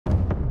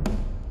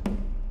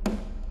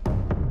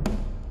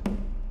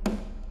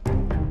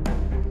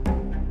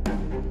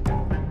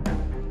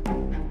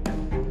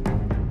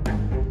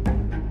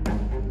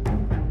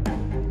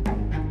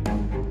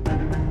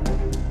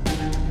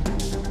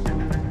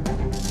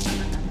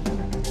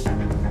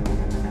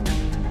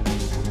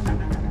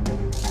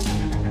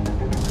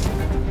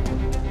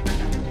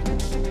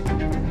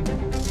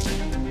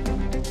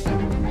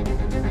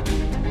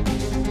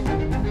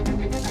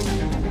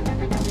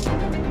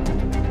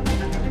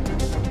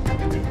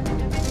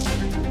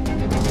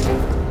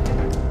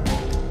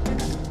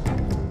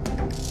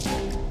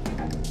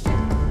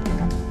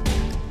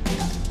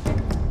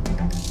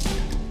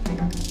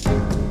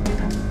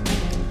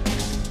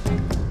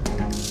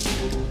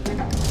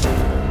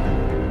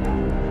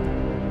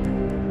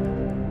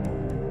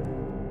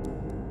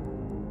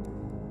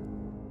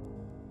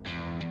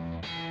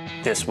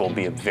this will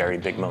be a very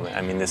big moment.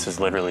 I mean, this is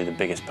literally the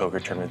biggest poker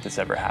tournament that's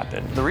ever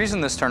happened. The reason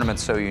this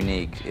tournament's so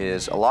unique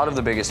is a lot of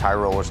the biggest high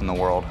rollers in the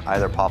world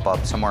either pop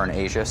up somewhere in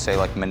Asia, say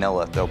like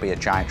Manila, there'll be a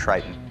giant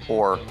Triton,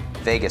 or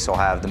Vegas will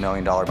have the $1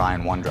 million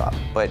buy-in one drop.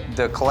 But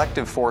the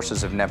collective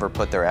forces have never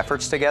put their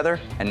efforts together,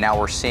 and now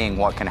we're seeing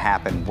what can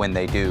happen when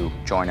they do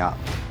join up.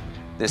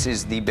 This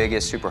is the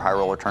biggest super high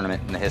roller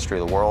tournament in the history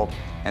of the world,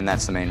 and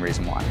that's the main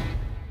reason why.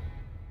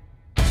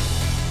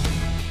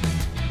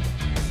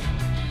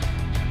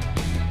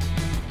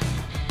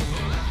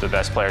 The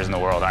best players in the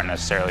world aren't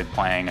necessarily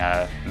playing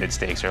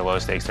mid-stakes or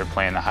low-stakes. They're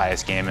playing the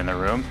highest game in the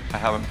room. I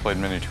haven't played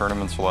many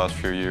tournaments the last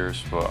few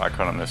years, but I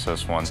couldn't miss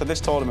this one. So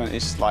this tournament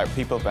is like,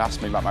 people have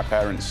asked me about my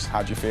parents,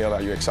 how do you feel,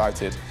 are you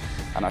excited?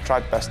 And I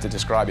tried best to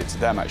describe it to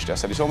them, actually. I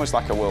said it's almost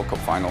like a World Cup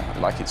final,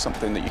 like it's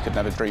something that you could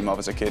never dream of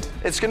as a kid.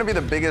 It's going to be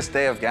the biggest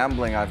day of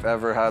gambling I've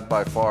ever had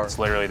by far. It's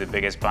literally the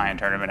biggest buy-in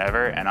tournament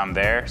ever, and I'm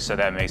there, so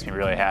that makes me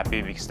really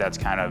happy because that's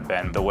kind of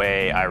been the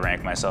way I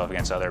rank myself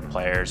against other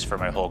players for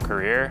my whole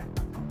career.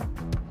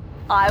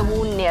 I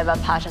will never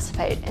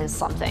participate in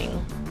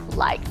something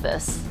like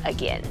this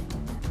again.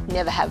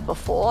 Never have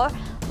before,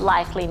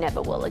 likely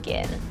never will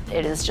again.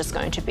 It is just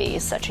going to be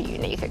such a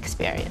unique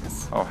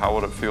experience. Oh, how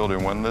would it feel to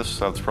win this?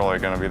 That's probably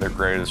going to be the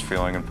greatest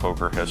feeling in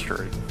poker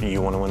history.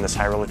 You want to win this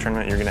high roller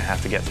tournament, you're going to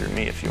have to get through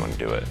me if you want to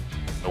do it.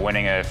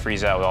 Winning a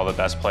freeze-out with all the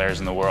best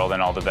players in the world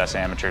and all the best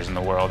amateurs in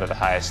the world at the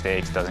highest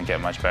stakes doesn't get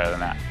much better than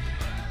that.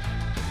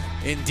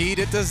 Indeed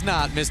it does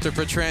not, Mr.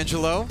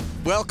 Petrangelo.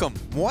 Welcome,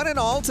 one and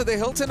all, to the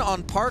Hilton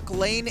on Park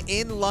Lane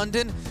in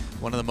London,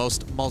 one of the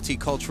most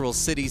multicultural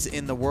cities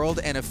in the world,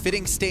 and a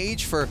fitting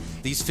stage for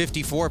these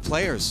 54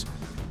 players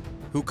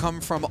who come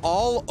from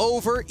all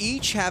over,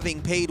 each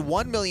having paid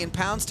 £1 million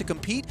to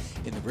compete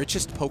in the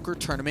richest poker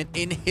tournament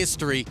in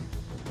history.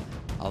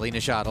 Ali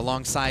Nejad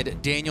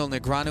alongside Daniel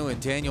Negreanu.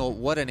 And Daniel,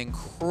 what an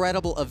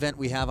incredible event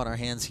we have on our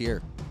hands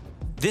here.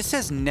 This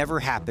has never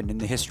happened in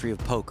the history of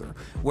poker,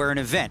 where an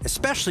event,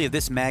 especially of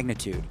this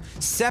magnitude,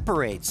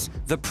 separates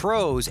the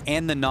pros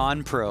and the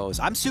non-pros.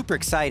 I'm super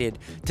excited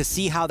to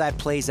see how that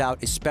plays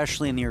out,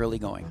 especially in the early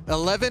going.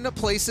 11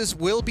 places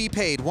will be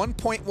paid.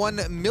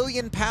 £1.1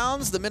 million,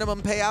 the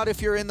minimum payout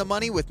if you're in the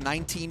money, with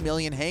 19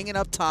 million hanging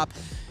up top.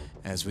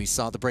 As we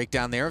saw the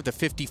breakdown there of the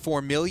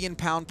 £54 million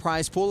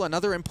prize pool.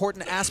 Another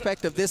important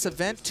aspect of this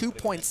event,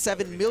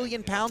 £2.7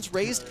 million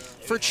raised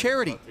for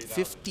charity,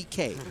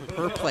 50K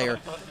per player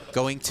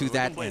going to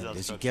that end.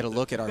 As you get a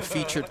look at our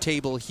featured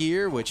table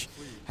here, which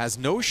has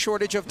no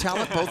shortage of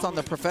talent, both on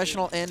the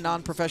professional and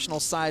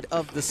non-professional side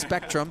of the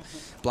spectrum.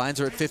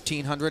 Blinds are at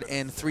 1,500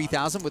 and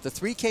 3,000 with a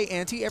 3K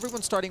ante.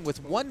 Everyone starting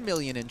with 1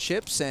 million in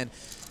chips, and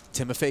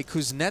Timofey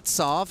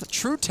Kuznetsov,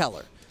 true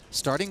teller,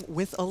 starting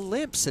with a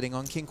limp, sitting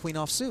on king-queen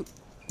offsuit.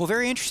 Well,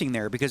 very interesting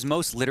there, because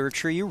most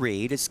literature you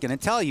read is going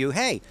to tell you,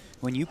 hey,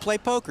 when you play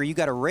poker, you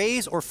got to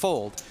raise or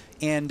fold.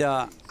 And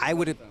I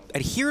would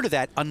adhere to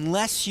that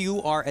unless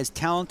you are as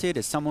talented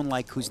as someone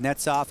like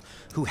Kuznetsov,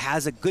 who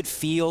has a good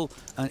feel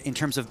in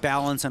terms of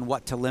balance on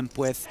what to limp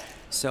with.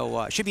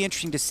 So it should be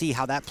interesting to see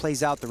how that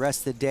plays out the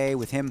rest of the day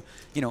with him,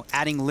 you know,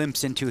 adding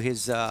limps into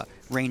his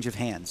range of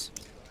hands.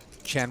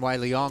 Chanwai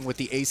Leong with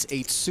the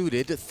ace-8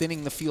 suited,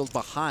 thinning the field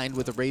behind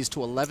with a raise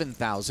to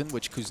 11,000,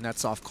 which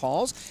Kuznetsov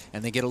calls,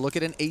 and they get a look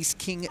at an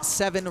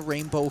ace-king-7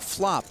 rainbow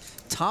flop.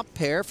 Top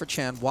pair for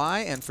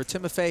Chanwai, and for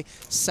Timofey,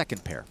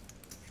 second pair.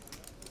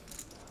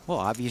 Well,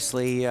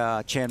 obviously,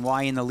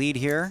 Chanwai in the lead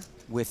here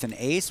with an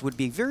ace would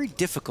be very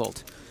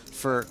difficult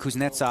for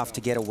Kuznetsov to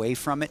get away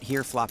from it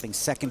here, flopping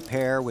second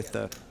pair with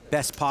the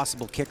best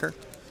possible kicker,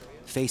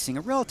 facing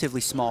a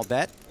relatively small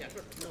bet.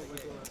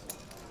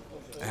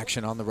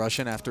 Action on the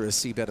Russian after a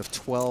c-bet of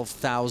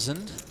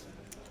 12,000,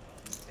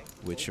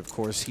 which of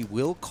course he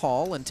will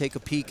call and take a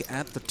peek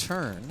at the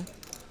turn,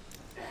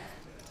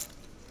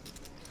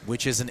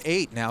 which is an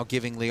 8, now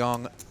giving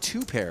Leong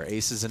two pair,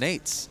 aces and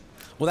eights.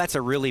 Well, that's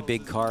a really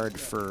big card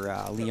for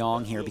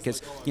Leong here,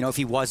 because, you know, if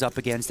he was up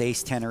against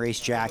ace-10 or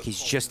ace-jack,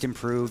 he's just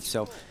improved,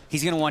 so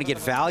he's going to want to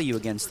get value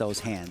against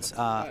those hands.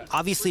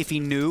 Obviously, if he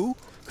knew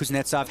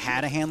Kuznetsov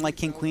had a hand like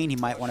king-queen, he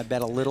might want to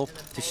bet a little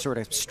to sort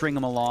of string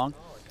him along.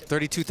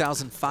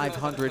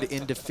 32,500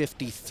 into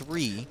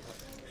 53,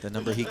 the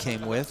number he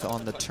came with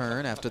on the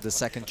turn after the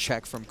second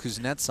check from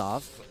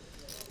Kuznetsov.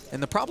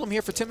 And the problem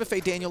here for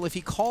Timofey, Daniel, if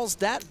he calls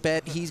that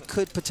bet, he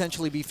could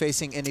potentially be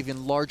facing an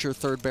even larger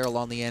third barrel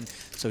on the end,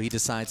 so he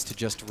decides to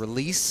just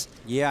release.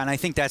 Yeah, and I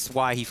think that's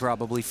why he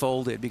probably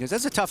folded, because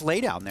that's a tough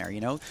laydown there,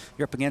 you know.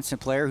 You're up against a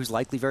player who's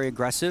likely very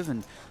aggressive,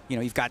 and, you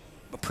know, you've got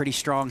a pretty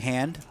strong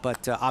hand,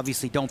 but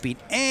obviously don't beat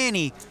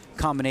any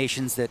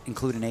combinations that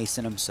include an ace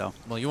in them, so.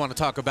 Well, you want to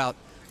talk about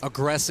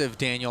aggressive,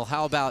 Daniel.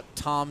 How about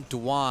Tom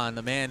Dwan,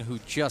 the man who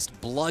just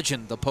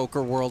bludgeoned the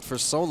poker world for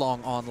so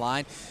long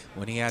online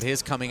when he had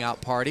his coming out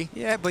party?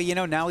 Yeah, but you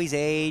know, now he's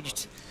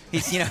aged.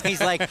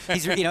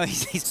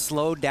 He's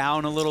slowed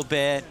down a little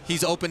bit.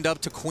 He's opened up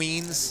to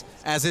queens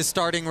as his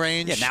starting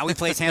range. Yeah, now he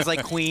plays hands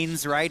like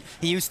queens, right?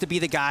 He used to be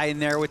the guy in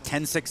there with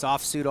 10-6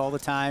 offsuit all the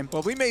time.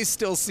 Well, we may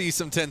still see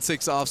some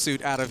 10-6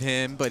 offsuit out of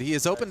him, but he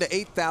is open to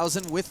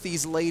 8,000 with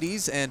these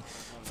ladies. And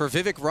for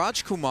Vivek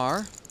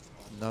Rajkumar,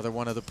 another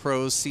one of the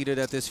pros seated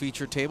at this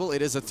feature table,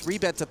 it is a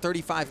 3-bet to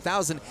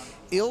 35,000,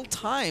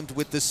 ill-timed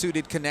with the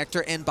suited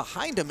connector, and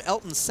behind him,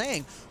 Elton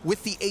Sang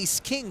with the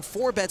ace-king,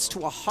 4 bets to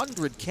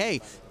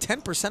 100K,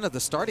 10% of the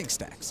starting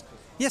stacks.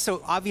 Yeah,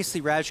 so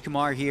obviously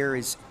Rajkumar here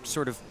is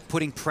sort of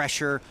putting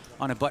pressure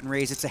on a button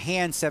raise. It's a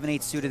hand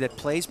 7-8 suited that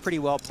plays pretty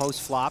well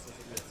post-flop.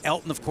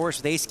 Elton, of course,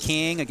 with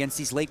ace-king against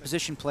these late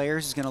position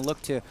players is going to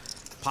look to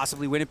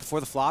possibly win it before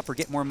the flop or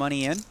get more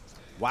money in.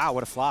 Wow,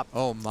 what a flop.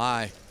 Oh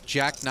my.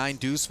 Jack 9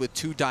 deuce with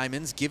 2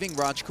 diamonds, giving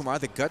Rajkumar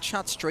the gut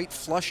shot straight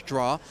flush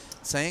draw,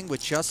 saying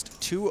with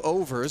just 2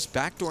 overs,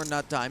 backdoor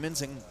nut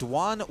diamonds, and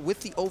Dwan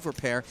with the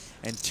overpair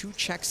and 2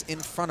 checks in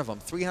front of him.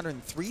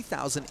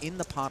 303,000 in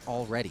the pot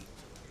already.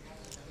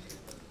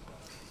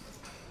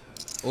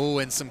 Oh,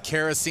 and some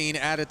kerosene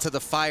added to the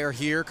fire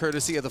here,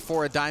 courtesy of the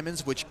 4 of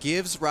diamonds, which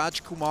gives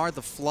Rajkumar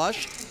the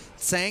flush.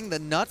 Sang the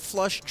nut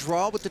flush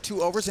draw with the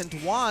 2 overs, and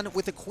Dwan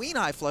with the queen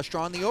high flush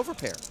draw on the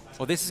overpair.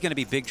 Well, this is going to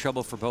be big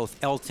trouble for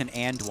both Elton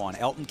and Dwan.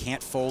 Elton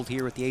can't fold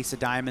here with the ace of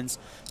diamonds.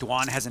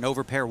 Dwan has an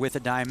overpair with a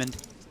diamond.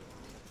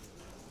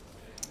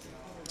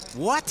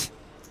 What?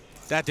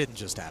 That didn't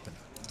just happen.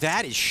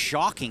 That is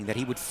shocking that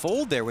he would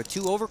fold there with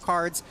 2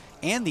 overcards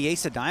and the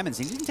ace of diamonds.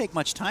 He didn't take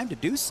much time to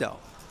do so.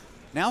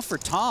 Now for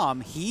Tom,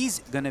 he's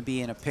going to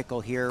be in a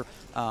pickle here.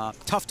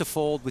 Tough to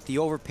fold with the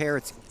overpair.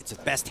 It's his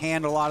best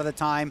hand a lot of the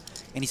time,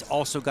 and he's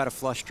also got a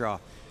flush draw.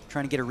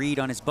 Trying to get a read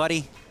on his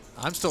buddy.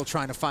 I'm still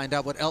trying to find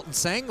out what Elton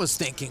Sang was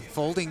thinking,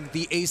 folding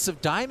the ace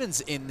of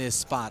diamonds in this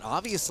spot.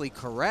 Obviously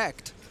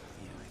correct.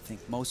 Yeah, I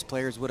think most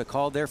players would have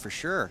called there for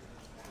sure.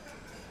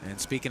 And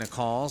speaking of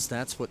calls,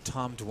 that's what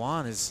Tom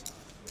Dwan is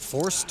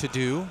forced to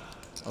do.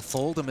 A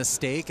fold, a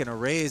mistake, and a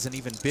raise, an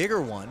even bigger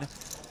one.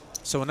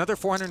 So another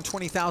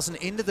 420,000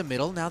 into the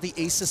middle. Now the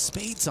ace of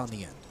spades on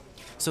the end.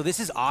 So this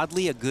is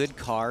oddly a good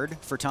card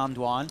for Tom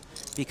Dwan,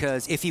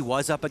 because if he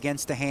was up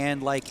against a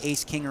hand like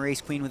ace-king or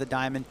ace-queen with a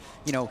diamond,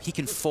 you know, he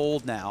can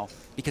fold now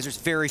because there's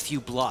very few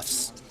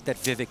bluffs that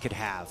Vivek could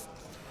have.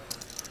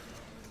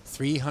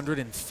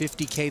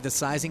 350K the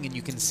sizing, and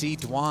you can see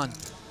Dwan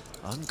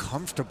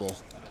uncomfortable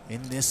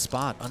in this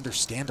spot,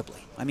 understandably.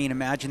 I mean,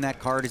 imagine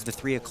that card is the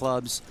 3 of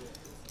clubs.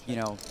 You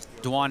know,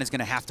 Dwan is going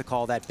to have to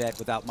call that bet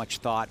without much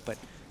thought, but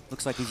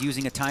looks like he's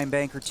using a time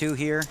bank or 2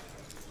 here.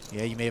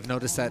 Yeah, you may have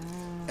noticed that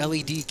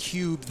LED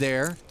cube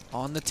there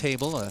on the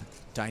table, a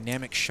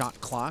dynamic shot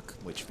clock,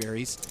 which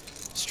varies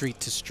street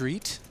to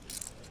street.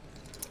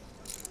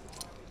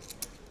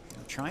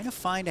 Trying to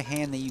find a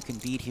hand that you can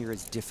beat here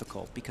is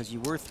difficult because you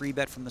were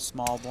 3-bet from the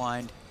small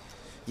blind.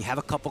 You have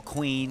a couple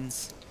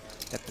queens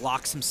that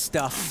block some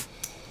stuff.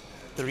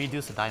 3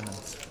 deuce of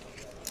diamonds.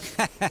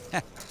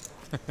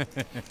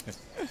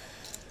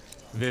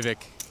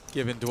 Vivek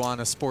giving Dwan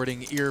a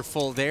sporting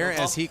earful there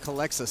as he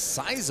collects a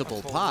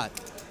sizable pot.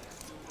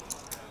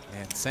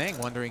 And Sang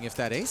wondering if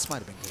that ace might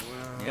have been good.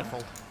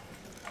 Yeah.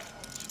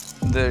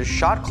 The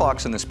shot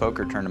clocks in this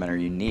poker tournament are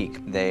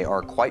unique. They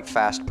are quite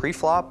fast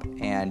pre-flop,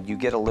 and you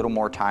get a little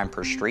more time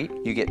per street.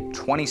 You get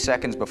 20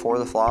 seconds before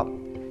the flop,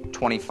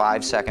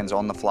 25 seconds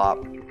on the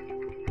flop,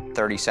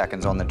 30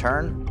 seconds on the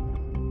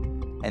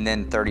turn, and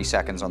then 30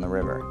 seconds on the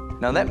river.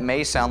 Now that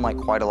may sound like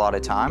quite a lot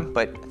of time,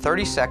 but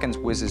 30 seconds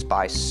whizzes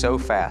by so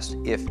fast.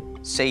 If,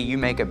 say, you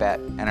make a bet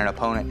and an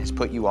opponent has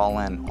put you all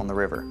in on the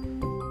river,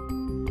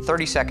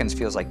 30 seconds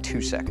feels like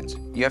 2 seconds.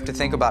 You have to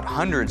think about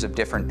hundreds of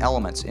different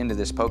elements into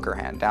this poker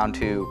hand, down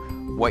to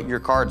what your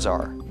cards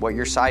are, what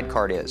your side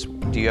card is.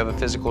 Do you have a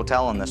physical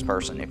tell on this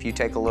person? If you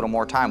take a little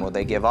more time, will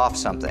they give off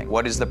something?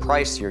 What is the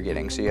price you're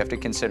getting? So you have to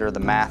consider the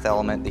math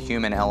element, the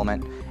human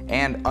element,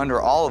 and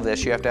under all of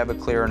this, you have to have a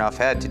clear enough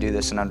head to do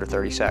this in under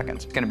 30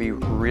 seconds. It's gonna be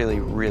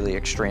really, really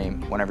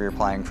extreme whenever you're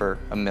playing for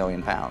 £1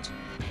 million.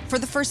 For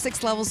the first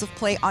 6 levels of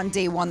play on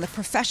day 1, the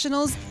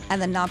professionals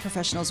and the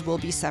non-professionals will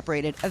be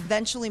separated,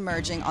 eventually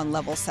merging on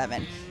level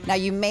 7. Now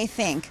you may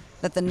think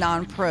that the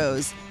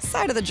non-pros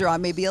side of the draw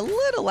may be a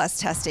little less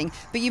testing,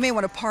 but you may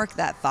want to park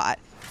that thought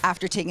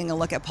after taking a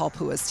look at Paul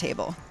Pua's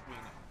table.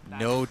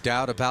 No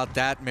doubt about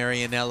that,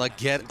 Marianella.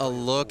 Get a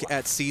look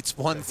at seats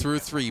 1 through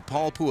 3.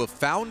 Paul Pua,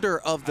 founder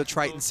of the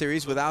Triton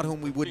series, without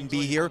whom we wouldn't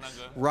be here.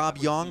 Rob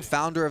Young,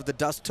 founder of the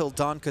Dusk Till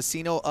Dawn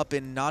Casino up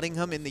in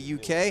Nottingham in the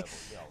UK.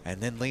 And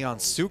then Leon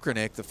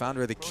Sukernik, the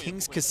founder of the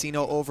King's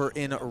Casino over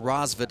in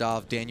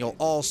Rozvadov, Daniel,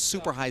 all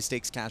super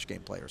high-stakes cash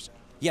game players.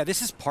 Yeah,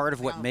 this is part of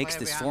what makes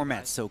this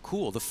format so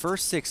cool. The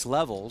first 6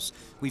 levels,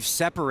 we've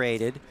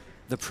separated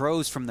the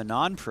pros from the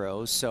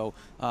non-pros, so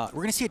we're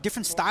going to see a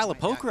different style of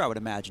poker, I would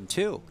imagine,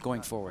 too,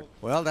 going forward.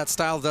 Well, that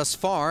style thus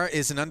far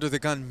is an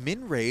under-the-gun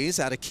min-raise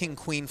out of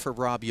King-Queen for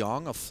Rob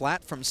Young, a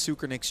flat from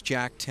Sukernik's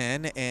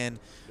Jack-10, and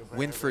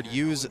Winfred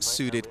Yu's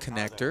suited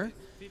connector.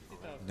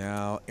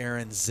 Now,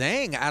 Aaron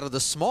Zhang out of the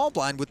small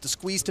blind with the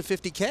squeeze to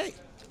 50K.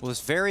 Well,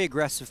 it's very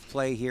aggressive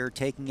play here,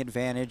 taking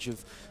advantage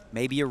of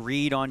maybe a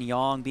read on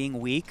Yang being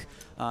weak.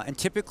 And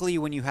typically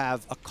when you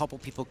have a couple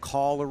people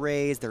call a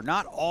raise, they're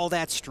not all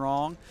that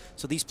strong.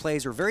 So these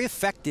plays are very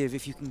effective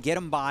if you can get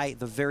them by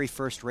the very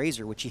first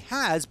raiser, which he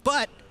has,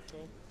 but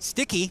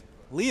sticky.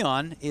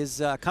 Leon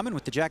is coming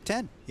with the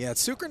Jack-10. Yeah,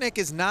 Sukernik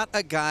is not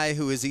a guy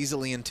who is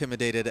easily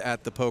intimidated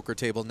at the poker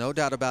table, no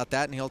doubt about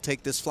that, and he'll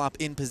take this flop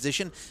in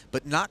position,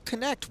 but not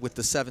connect with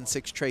the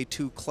 7-6 tray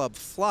 2 club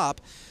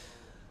flop.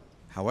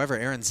 However,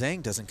 Aaron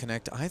Zhang doesn't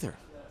connect either.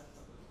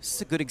 This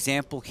is a good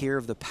example here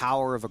of the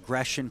power of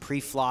aggression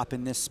pre-flop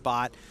in this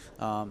spot.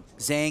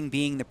 Zhang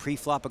being the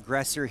pre-flop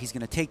aggressor, he's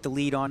going to take the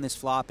lead on this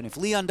flop, and if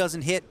Leon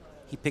doesn't hit,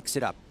 he picks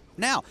it up.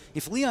 Now,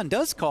 if Leon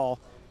does call,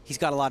 he's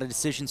got a lot of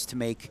decisions to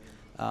make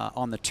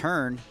on the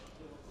turn,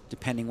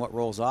 depending what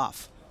rolls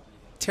off.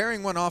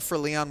 Tearing one off for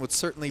Leon would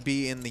certainly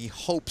be in the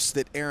hopes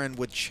that Aaron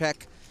would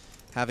check,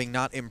 having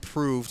not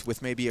improved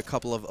with maybe a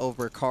couple of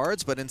over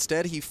cards, but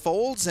instead he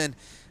folds, and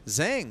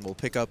Zhang will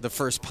pick up the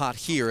first pot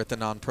here at the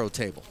non-pro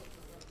table.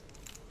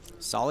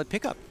 Solid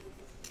pickup.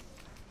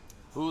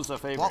 Who's a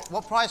favorite?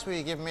 What price will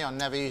you give me on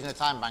never using a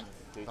time bank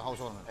the whole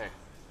tournament? Hey,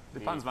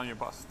 depends on your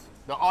bust.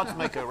 The odds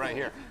maker right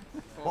here.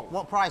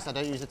 What price I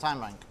don't use the time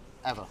bank,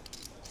 ever?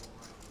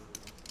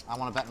 I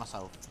want to bet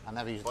myself. I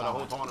never use the time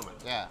bank. For the whole tournament?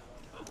 Yeah.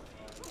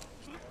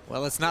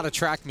 Well, it's not a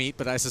track meet,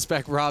 but I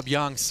suspect Rob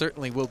Young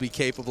certainly will be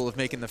capable of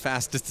making the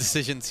fastest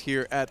decisions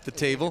here at the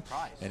table,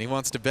 and he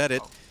wants to bet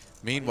it.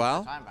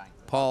 Meanwhile,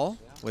 Paul,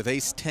 with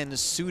ace-10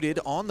 suited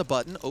on the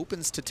button,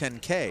 opens to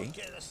 10K.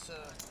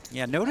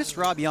 Yeah, notice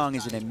Rob Young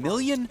is in $1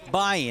 million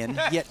buy-in,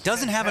 yet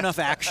doesn't have enough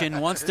action,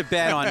 wants to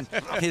bet on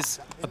his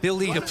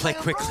ability to play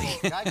quickly.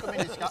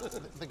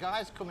 The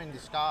guys come in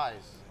disguise.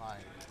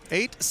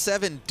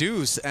 8-7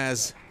 deuce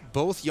as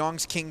both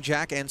Young's King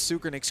Jack and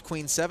Sukernik's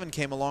Queen 7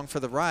 came along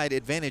for the ride.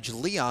 Advantage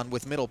Leon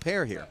with middle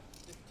pair here.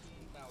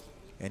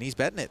 And he's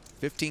betting it,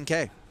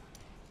 15K.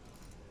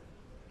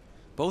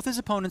 Both his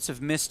opponents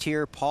have missed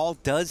here. Paul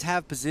does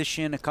have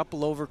position, a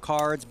couple over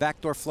cards,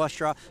 backdoor flush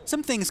draw.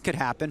 Some things could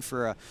happen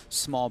for a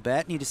small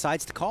bet, and he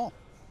decides to call.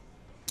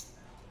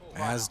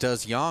 As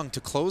does Yang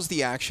to close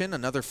the action.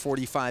 Another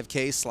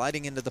 45K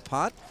sliding into the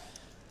pot.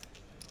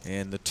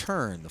 And the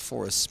turn, the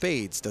 4 of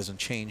spades, doesn't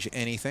change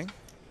anything.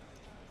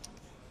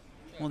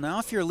 Well, now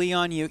if you're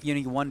Leon,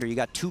 you wonder. You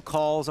got 2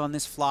 calls on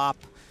this flop.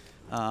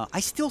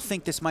 I still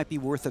think this might be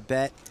worth a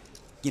bet.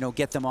 You know,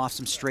 get them off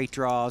some straight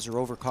draws or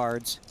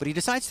overcards, but he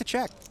decides to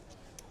check.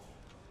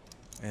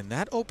 And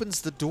that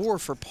opens the door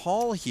for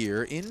Paul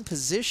here in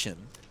position.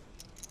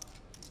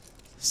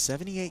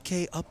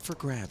 78K up for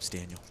grabs,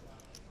 Daniel.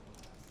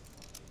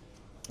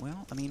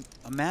 Well, I mean,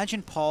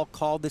 imagine Paul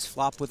called this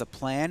flop with a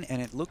plan,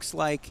 and it looks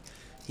like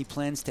he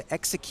plans to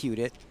execute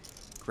it,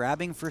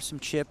 grabbing for some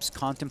chips,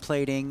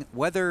 contemplating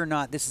whether or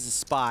not this is a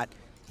spot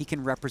he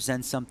can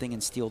represent something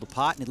and steal the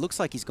pot, and it looks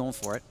like he's going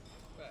for it.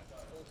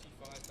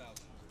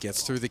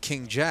 Gets through the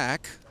King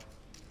Jack.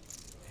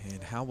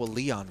 And how will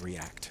Leon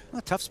react? Well,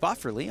 a tough spot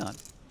for Leon.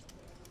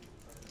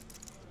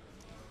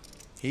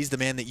 He's the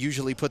man that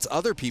usually puts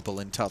other people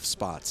in tough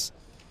spots.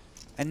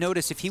 And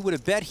notice if he would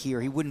have bet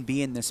here, he wouldn't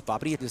be in this spot,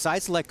 but he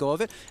decides to let go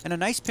of it. And a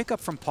nice pickup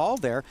from Paul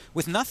there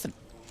with nothing.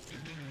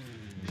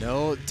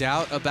 No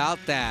doubt about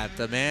that.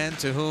 The man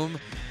to whom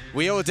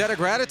we owe a debt of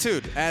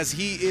gratitude, as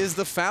he is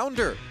the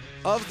founder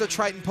of the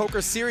Triton Poker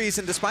Series,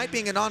 and despite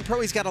being a non-pro,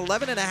 he's got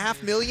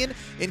 $11.5 million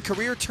in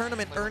career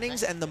tournament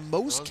earnings and the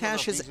most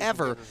cashes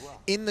ever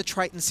in the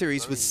Triton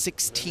Series with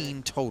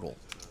 16 total.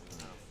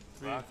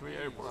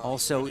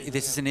 Also,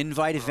 this is an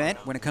invite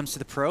event when it comes to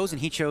the pros, and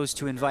he chose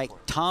to invite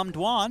Tom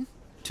Dwan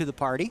to the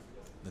party.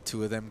 The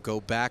two of them go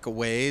back a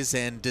ways,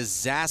 and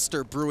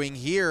disaster brewing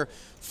here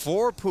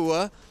for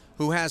Pua,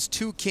 who has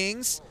 2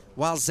 kings,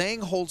 while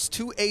Zhang holds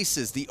 2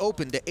 aces. The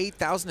open to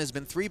 8,000 has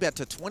been 3-bet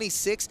to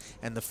 26,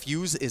 and the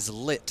fuse is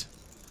lit.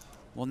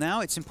 Well,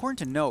 now it's important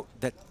to note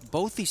that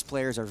both these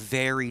players are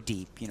very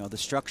deep. You know, the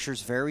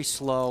structure's very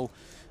slow,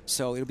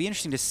 so it'll be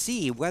interesting to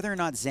see whether or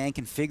not Zhang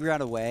can figure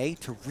out a way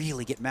to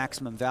really get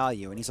maximum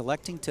value, and he's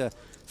electing to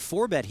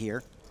 4-bet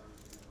here.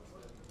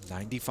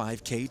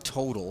 95K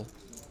total.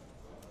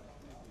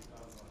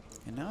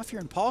 And now if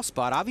you're in Paul's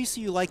spot,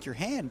 obviously you like your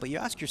hand, but you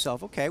ask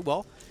yourself, okay,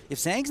 well, if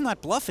Zhang's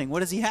not bluffing,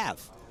 what does he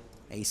have?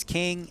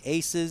 Ace-king,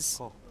 aces.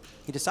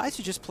 He decides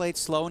to just play it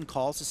slow and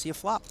calls to see a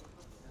flop.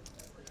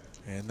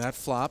 And that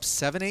flop,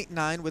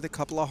 7-8-9 with a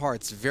couple of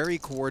hearts. Very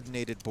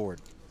coordinated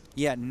board.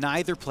 Yeah,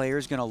 neither player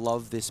is going to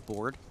love this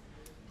board,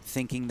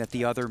 thinking that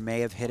the other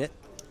may have hit it.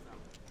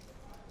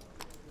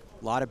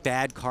 A lot of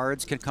bad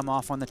cards can come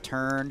off on the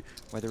turn,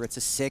 whether it's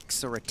a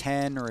 6 or a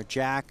 10 or a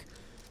jack,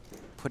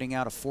 putting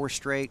out a 4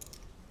 straight.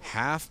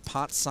 Half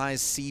pot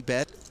size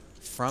C-bet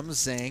from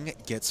Zhang,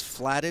 gets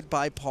flatted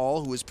by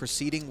Paul, who is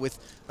proceeding with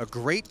a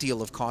great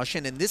deal of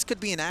caution, and this could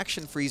be an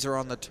action freezer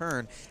on the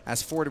turn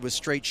as 4 to a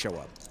straight show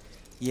up.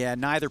 Yeah,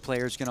 neither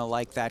player is going to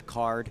like that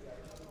card.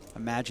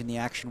 Imagine the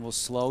action will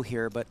slow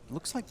here, but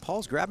looks like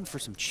Paul's grabbing for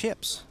some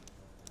chips.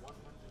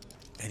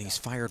 And he's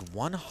fired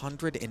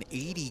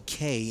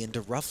 180K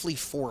into roughly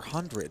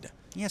 400.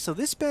 Yeah, so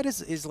this bet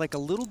is like a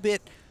little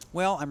bit,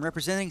 well, I'm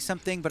representing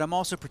something, but I'm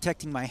also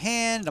protecting my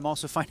hand. I'm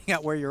also finding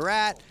out where you're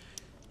at.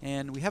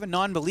 And we have a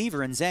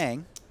non-believer in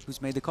Zhang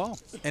who's made the call.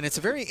 And it's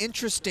a very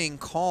interesting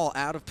call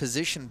out of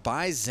position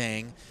by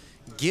Zhang,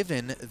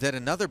 given that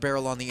another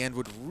barrel on the end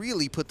would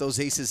really put those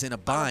aces in a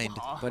bind.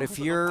 But if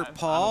you're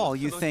Paul,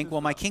 you think,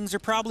 well, my kings are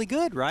probably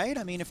good, right?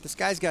 I mean, if this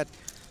guy's got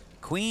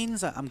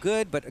queens, I'm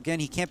good. But again,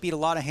 he can't beat a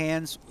lot of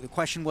hands. The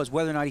question was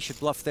whether or not he should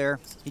bluff there.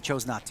 He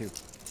chose not to.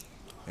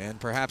 And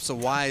perhaps a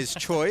wise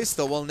choice,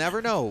 though we'll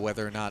never know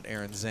whether or not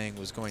Aaron Zhang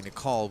was going to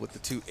call with the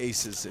 2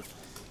 aces if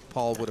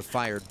Paul would have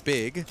fired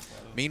big.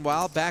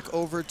 Meanwhile, back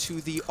over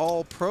to the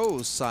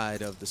all-pros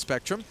side of the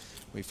spectrum.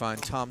 We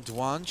find Tom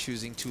Dwan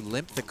choosing to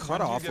limp the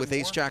cutoff with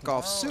ace-jack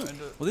offsuit.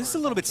 Well, this is a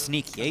little bit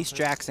sneaky.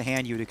 Ace-jack's a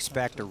hand you'd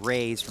expect a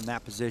raise from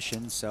that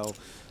position, so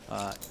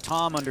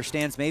Tom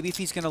understands maybe if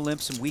he's going to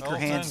limp some weaker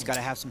hands, he's got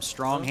to have some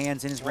strong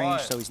hands in his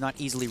range so he's not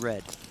easily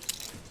read.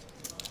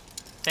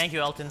 Thank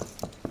you, Elton.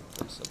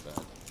 So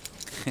bad.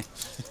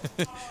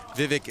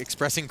 Vivek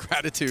expressing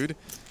gratitude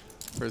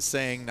for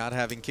saying not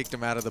having kicked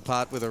him out of the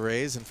pot with a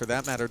raise, and for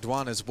that matter,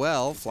 Dwan as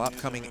well. Flop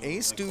coming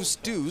ace, deuce,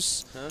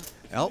 deuce.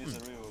 Elton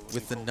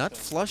with the nut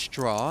flush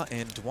draw,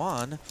 and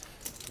Dwan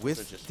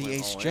with the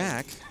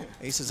ace-jack.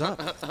 Ace is up.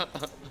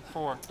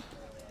 4.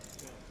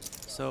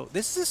 So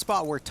this is a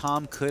spot where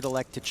Tom could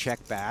elect to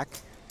check back.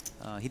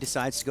 He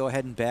decides to go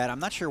ahead and bet. I'm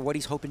not sure what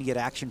he's hoping to get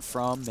action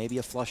from, maybe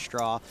a flush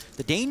draw.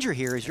 The danger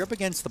here is you're up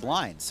against the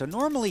blinds. So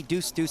normally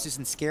deuce-deuce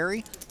isn't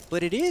scary,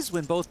 but it is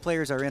when both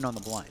players are in on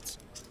the blinds.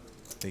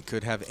 They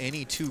could have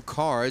any 2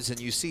 cards, and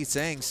you see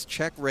Zhang's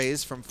check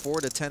raise from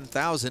 4 to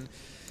 10,000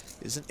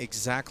 isn't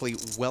exactly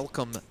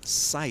welcome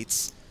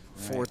sights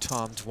for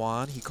Tom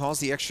Dwan. He calls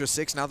the extra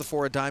 6, now the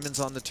 4 of diamonds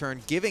on the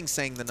turn, giving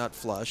Zhang the nut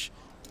flush.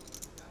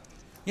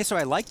 Yeah, so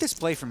I like this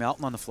play from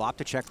Elton on the flop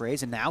to check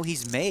raise, and now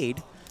he's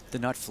made the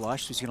nut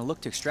flush, so he's going to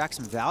look to extract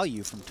some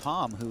value from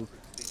Tom, who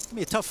it's going to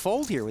be a tough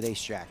fold here with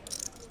ace-jack.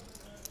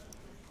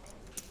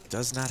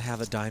 Does not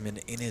have a diamond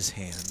in his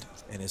hand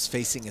and is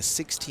facing a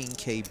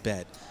 16K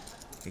bet,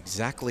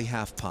 exactly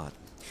half pot.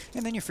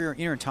 And then if you're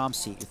in Tom's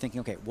seat, you're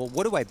thinking, okay, well,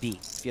 what do I beat?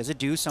 If he has a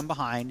deuce, I'm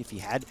behind. If he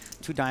had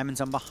 2 diamonds,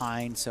 I'm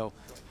behind. So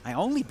I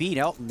only beat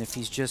Elton if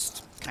he's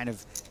just kind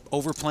of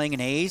overplaying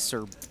an ace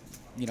or,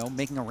 you know,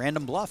 making a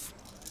random bluff.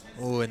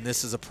 Oh, and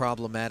this is a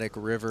problematic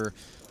river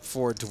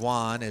for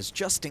Dwan, as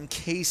just in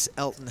case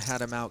Elton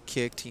had him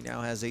out-kicked, he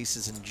now has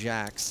aces and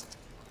jacks.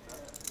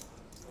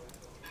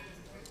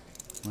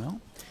 Well,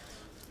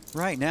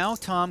 right now,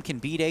 Tom can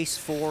beat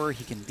ace-4.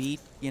 He can beat,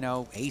 you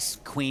know,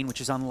 ace-queen,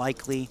 which is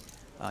unlikely.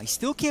 He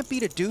still can't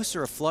beat a deuce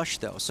or a flush,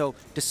 though. So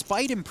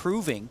despite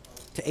improving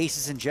to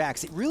aces and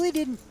jacks, it really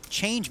didn't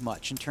change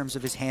much in terms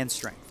of his hand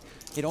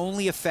strength. It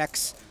only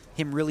affects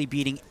him really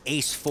beating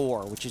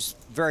ace-4, which is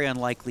very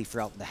unlikely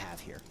for Elton to have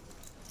here.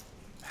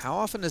 How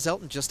often does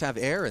Elton just have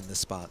air in this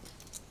spot?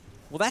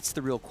 Well, that's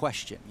the real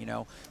question, you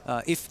know.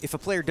 If a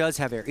player does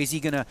have air, is he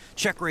going to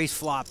check raise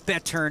flop,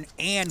 bet turn,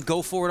 and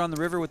go for it on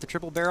the river with the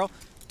triple barrel?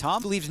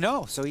 Tom believes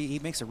no, so he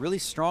makes a really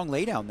strong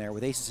laydown there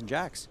with aces and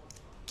jacks.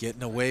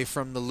 Getting away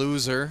from the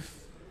loser.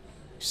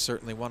 You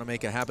certainly want to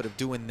make a habit of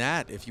doing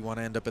that if you want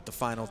to end up at the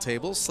final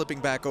table.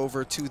 Slipping back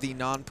over to the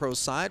non-pro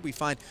side, we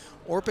find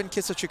Orpin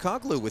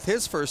Kisachikoglu with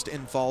his first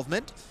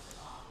involvement.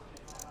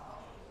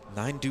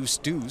 9 deuce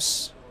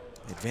deuce.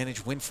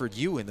 Advantage Winford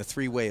Yu in the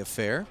 3-way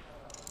affair.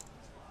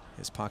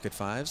 His pocket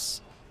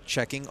fives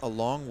checking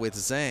along with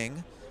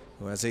Zhang,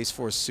 who has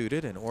ace-4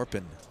 suited, and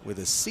Orpin with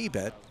a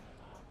C-bet.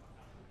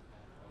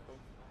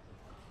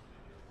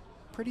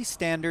 Pretty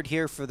standard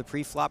here for the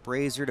pre-flop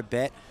raiser to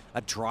bet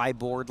a dry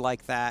board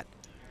like that.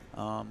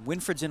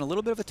 Winford's in a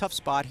little bit of a tough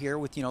spot here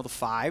with, you know, the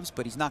 5s,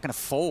 but he's not going to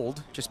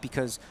fold just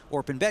because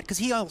Orpin bet, because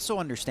he also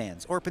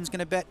understands Orpin's going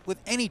to bet with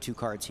any 2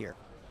 cards here.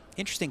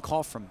 Interesting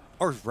call from,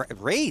 or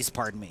raise,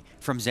 pardon me,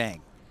 from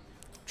Zhang.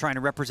 Trying to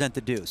represent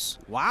the deuce.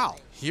 Wow.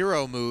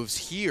 Hero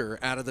moves here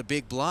out of the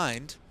big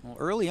blind. Well,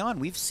 early on,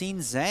 we've seen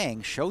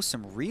Zhang show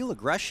some real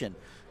aggression.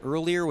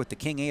 Earlier with the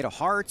king-8 of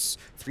hearts,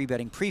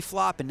 3-betting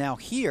pre-flop, and now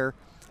here,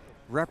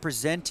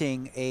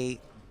 representing a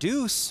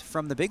deuce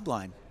from the big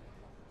blind.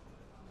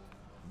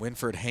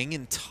 Winford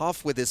hanging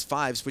tough with his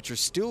 5s, which are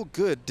still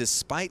good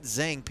despite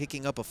Zhang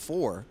picking up a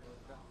 4.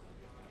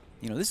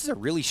 You know, this is a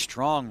really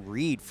strong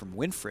read from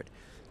Winford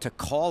to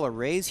call a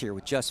raise here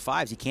with just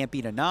 5s. He can't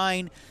beat a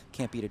 9,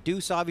 can't beat a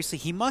deuce, obviously.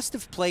 He must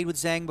have played with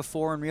Zhang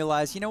before and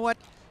realized, you know what,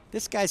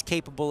 this guy's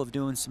capable of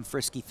doing some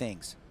frisky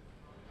things.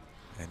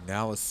 And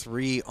now a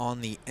 3 on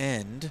the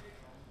end.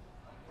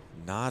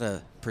 Not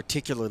a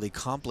particularly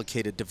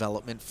complicated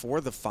development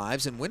for the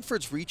 5s, and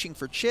Winford's reaching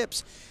for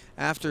chips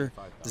after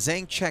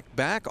Zhang checked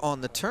back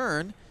on the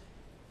turn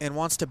and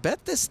wants to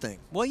bet this thing.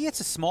 Well, yeah, it's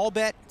a small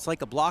bet. It's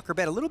like a blocker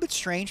bet. A little bit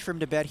strange for him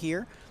to bet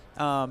here.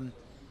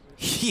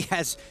 He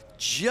has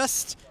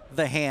just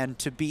the hand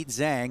to beat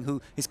Zhang,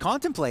 who is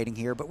contemplating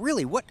here. But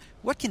really, what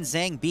can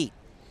Zhang beat?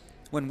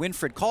 When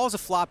Winford calls a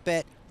flop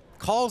bet,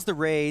 calls the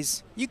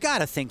raise, you got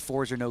to think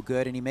 4s are no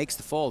good, and he makes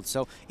the fold.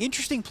 So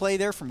interesting play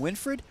there from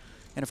Winford.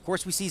 And, of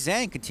course, we see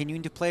Zhang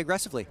continuing to play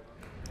aggressively.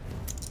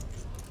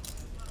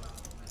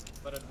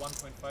 But at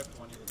 1.5 to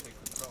 1, you would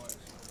take the throw.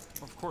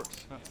 Of course.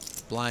 Yeah.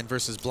 Blind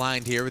versus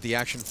blind here with the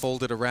action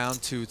folded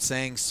around to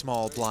Tsang's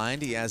small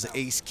blind. He has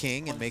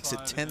ace-king and makes it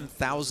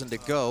 10,000 to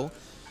go.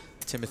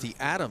 Timothy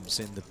Adams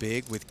in the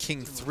big with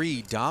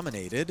king-3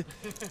 dominated.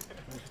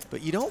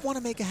 But you don't want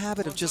to make a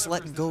habit of just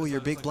letting go of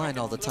your big blind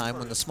all the time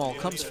when the small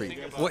comes for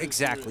you. Well,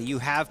 exactly. You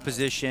have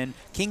position.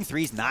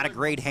 King-3 is not a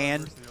great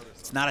hand.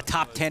 It's not a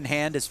top 10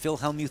 hand, as Phil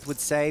Hellmuth would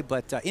say,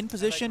 but in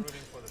position,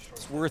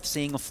 it's worth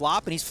seeing a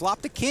flop. And he's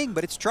flopped a king,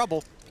 but it's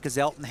trouble because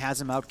Elton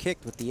has him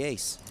outkicked with the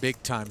ace.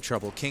 Big time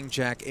trouble. King,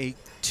 Jack, 8,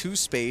 2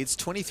 spades,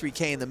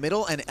 23K in the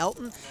middle, and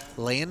Elton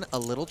laying a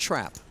little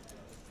trap.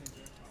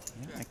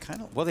 Yeah,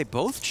 well, they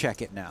both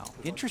check it now.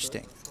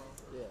 Interesting.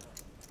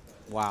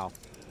 Wow.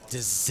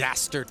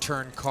 Disaster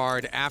turn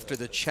card after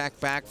the check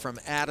back from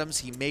Adams.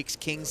 He makes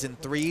kings and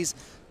 3s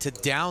to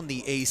down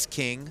the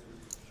ace-king.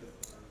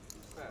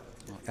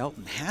 Well,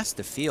 Elton has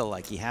to feel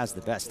like he has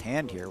the best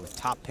hand here with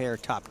top pair,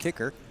 top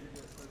kicker.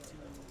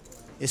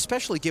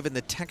 Especially given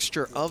the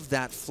texture of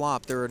that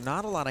flop, there are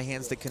not a lot of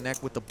hands that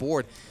connect with the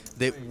board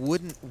that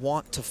wouldn't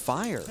want to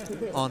fire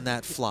on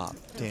that flop,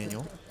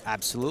 Daniel.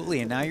 Absolutely,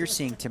 and now you're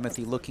seeing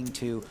Timothy looking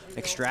to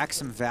extract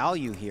some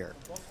value here.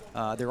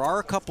 There are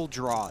a couple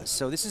draws,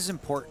 so this is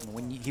important.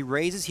 When he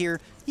raises here,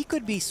 he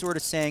could be sort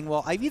of saying,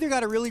 well, I've either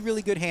got a really,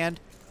 really good hand,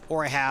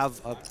 or I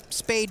have a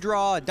spade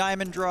draw, a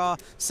diamond draw,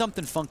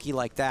 something funky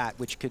like that,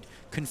 which could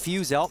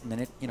confuse Elton,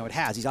 and it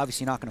has. He's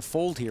obviously not going to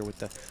fold here with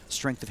the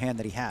strength of hand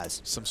that he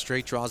has. Some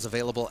straight draws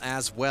available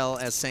as well,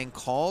 as Tsang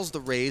calls the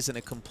raise, and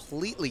a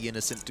completely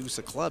innocent deuce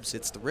of clubs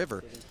hits the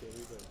river.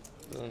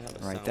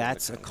 All right,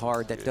 that's a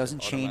card that doesn't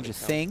change a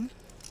thing.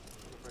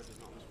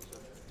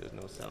 There's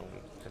no sound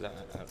because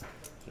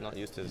I'm not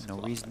used to this. No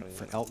reason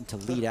for Elton to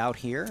lead out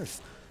here.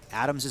 If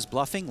Adams is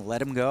bluffing,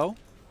 let him go.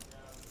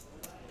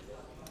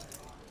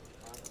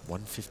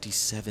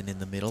 157 in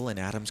the middle, and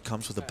Adams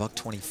comes with a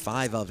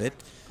 $125 of it.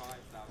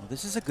 Well,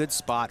 this is a good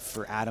spot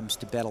for Adams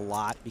to bet a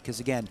lot because,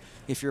 again,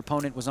 if your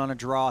opponent was on a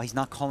draw, he's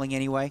not calling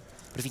anyway.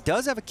 But if he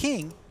does have a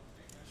king,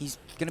 he's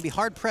going to be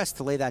hard-pressed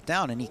to lay that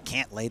down, and he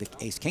can't lay the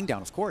ace-king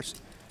down, of course.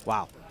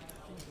 Wow.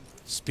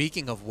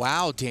 Speaking of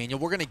wow, Daniel,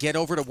 we're going to get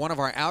over to one of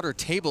our outer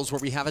tables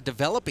where we have a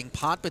developing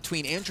pot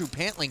between Andrew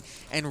Pantling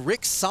and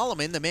Rick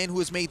Solomon. The man who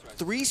has made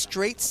 3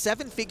 straight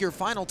 7-figure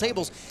final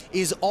tables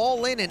is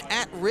all in and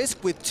at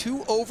risk with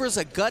 2 overs,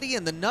 a gutty,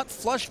 and the nut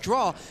flush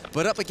draw.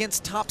 But up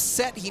against top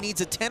set, he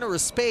needs a 10 or a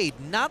spade.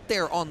 Not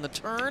there on the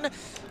turn.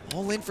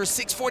 All in for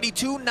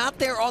 642, not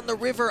there on the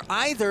river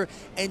either.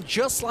 And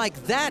just like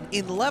that,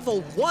 in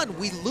level 1,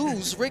 we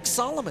lose Rick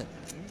Solomon.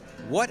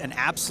 What an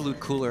absolute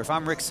cooler. If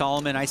I'm Rick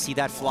Solomon, I see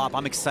that flop,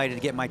 I'm excited to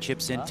get my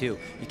chips in too.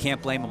 You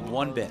can't blame him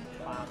one bit.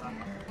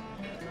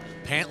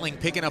 Pantling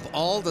picking up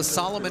all the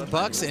Solomon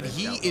bucks, and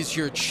he is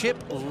your chip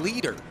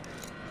leader.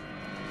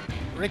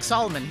 Rick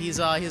Solomon, he's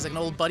like an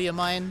old buddy of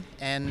mine,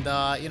 and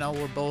you know,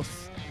 we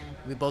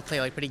both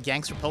play like pretty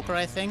gangster poker,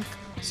 I think.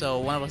 So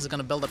one of us is going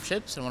to build up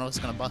chips, and one of us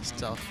is going to bust.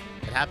 So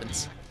it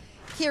happens.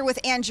 Here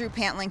with Andrew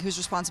Pantling, who's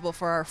responsible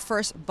for our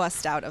first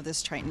bust out of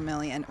this Triton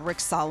Million,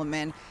 Rick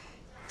Solomon.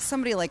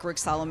 Somebody like Rick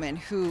Solomon,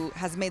 who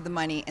has made the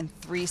money in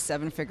 3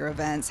 7-figure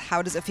events,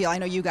 how does it feel? I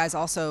know you guys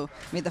also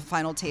made the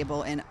final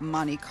table in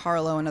Monte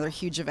Carlo, another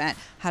huge event.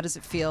 How does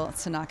it feel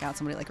to knock out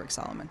somebody like Rick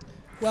Solomon?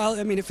 Well,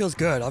 I mean, it feels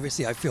good.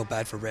 Obviously, I feel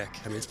bad for Rick.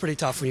 I mean, it's pretty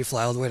tough when you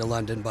fly all the way to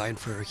London buying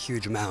for a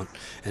huge amount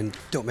and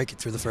don't make it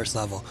through the first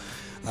level.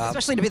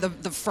 Especially to be the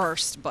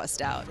first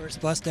bust out.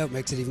 First bust out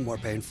makes it even more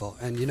painful.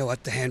 And you know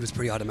what? The hand was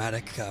pretty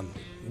automatic.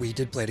 We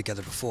did play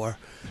together before.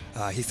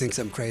 He thinks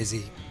I'm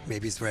crazy.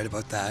 Maybe he's right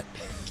about that.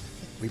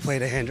 We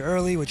played a hand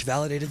early, which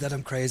validated that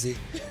I'm crazy,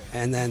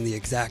 and then the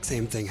exact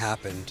same thing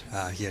happened.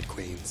 He had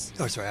queens.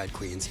 Oh, sorry, I had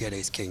queens. He had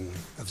ace-king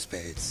of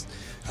spades.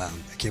 I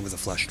came with a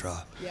flush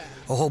draw. Yeah.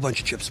 A whole bunch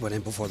of chips went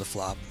in before the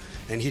flop,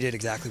 and he did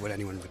exactly what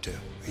anyone would do.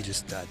 He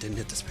just didn't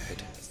hit the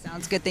spade.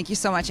 Sounds good. Thank you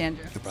so much,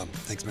 Andrew. No problem.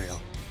 Thanks, Marielle.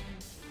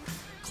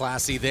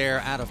 Classy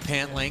there out of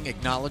Pantling,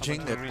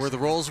 acknowledging that were the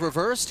roles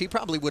reversed, he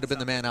probably would have been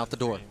the man out the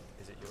door.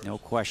 No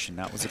question,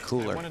 that was a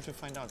cooler. I wanted to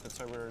find out, that's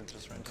why we're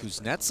just trying to...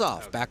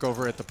 Kuznetsov back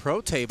over at the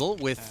pro table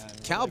with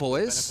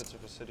Cowboys.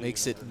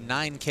 Makes it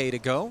 9K to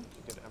go.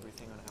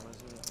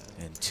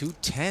 And 2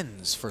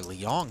 10s for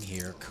Leong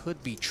here.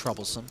 Could be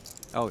troublesome.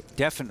 Oh,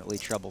 definitely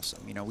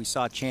troublesome. You know, we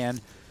saw Chan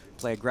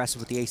play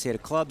aggressive with the ace-8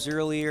 of clubs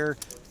earlier.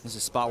 This is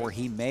a spot where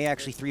he may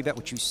actually 3-bet,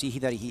 which you see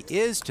that he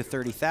is, to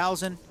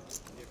 30,000.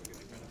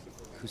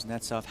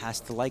 Kuznetsov has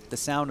to like the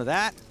sound of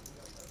that.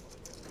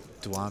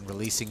 Duan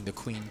releasing the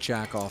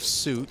queen-jack off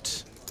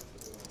suit.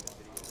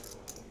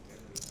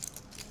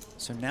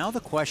 So now the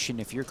question,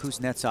 if you're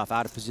Kuznetsov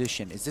out of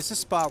position, is this a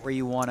spot where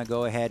you want to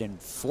go ahead and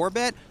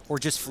 4-bet or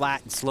just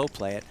flat and slow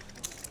play it?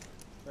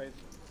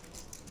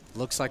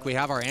 Looks like we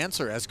have our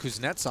answer as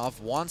Kuznetsov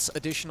wants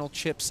additional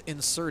chips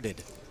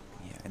inserted.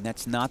 Yeah, and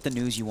that's not the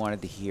news you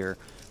wanted to hear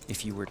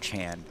if you were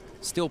Chan.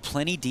 Still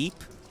plenty deep,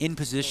 in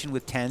position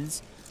with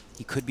 10s.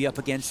 He could be up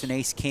against an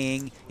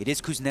ace-king. It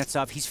is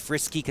Kuznetsov. He's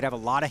frisky, could have a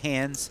lot of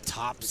hands.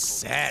 Top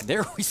set.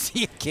 There we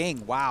see a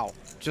king. Wow.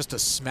 Just a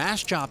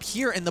smash job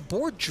here, and the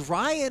board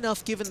dry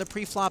enough given the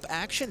pre-flop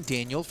action,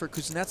 Daniel, for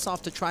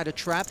Kuznetsov to try to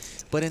trap,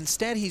 but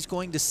instead he's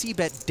going to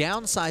c-bet,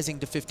 downsizing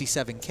to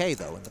 57K,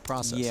 though, in the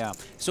process. Yeah,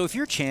 so if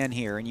you're Chan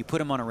here and you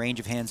put him on a range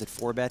of hands at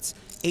 4 bets,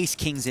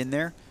 ace-king's in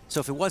there. So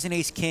if it wasn't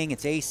ace-king,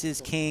 it's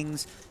aces,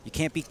 kings. You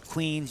can't beat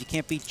queens, you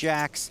can't beat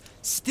jacks.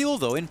 Still,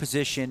 though, in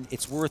position,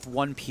 it's worth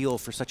 1 peel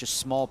for such a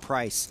small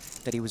price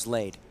that he was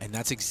laid. And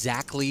that's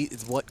exactly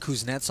what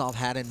Kuznetsov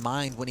had in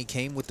mind when he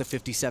came with the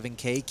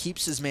 57K.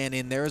 Keeps his man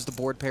in there as the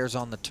board pairs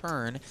on the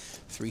turn.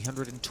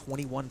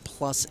 321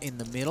 plus in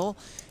the middle.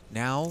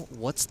 Now,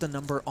 what's the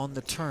number on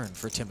the turn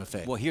for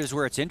Timofey? Well, here's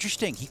where it's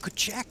interesting. He could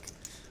check.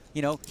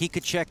 You know, he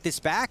could check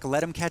this back,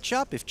 let him catch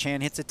up. If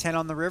Chan hits a 10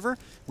 on the river,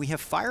 we have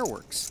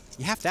fireworks.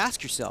 You have to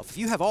ask yourself, if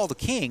you have all the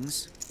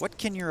kings, what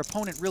can your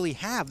opponent really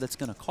have that's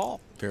going to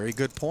call? Very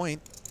good point.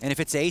 And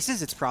if it's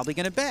aces, it's probably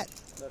going to bet.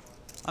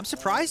 I'm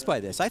surprised by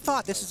this. I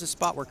thought this is a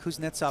spot where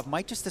Kuznetsov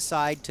might just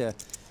decide to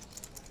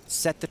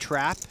set the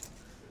trap,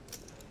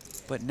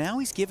 but now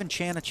he's given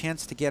Chan a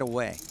chance to get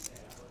away.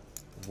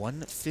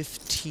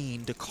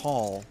 115 to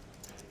call,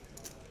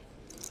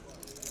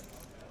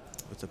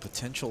 with a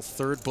potential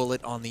third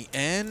bullet on the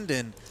end,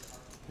 and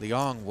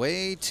Liang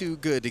way too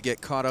good to get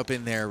caught up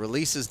in there.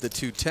 Releases the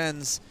 2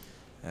 10s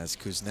as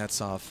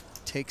Kuznetsov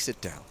takes it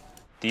down.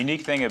 The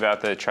unique thing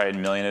about the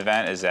Triton Million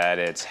event is that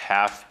it's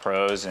half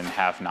pros and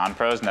half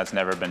non-pros, and that's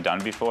never been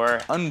done before.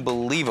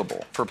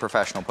 Unbelievable for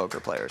professional poker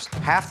players.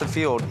 Half the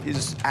field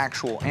is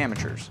actual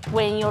amateurs.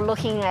 When you're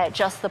looking at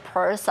just the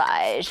pro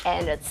side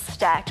and it's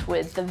stacked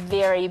with the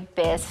very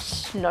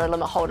best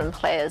no-limit hold'em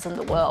players in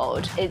the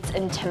world, it's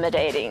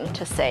intimidating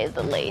to say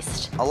the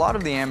least. A lot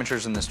of the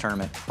amateurs in this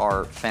tournament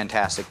are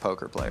fantastic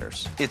poker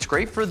players. It's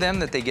great for them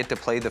that they get to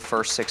play the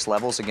first 6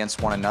 levels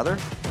against one another,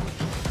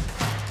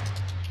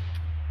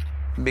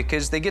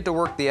 because they get to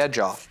work the edge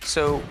off.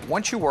 So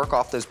once you work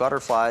off those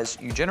butterflies,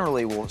 you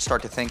generally will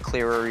start to think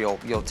clearer,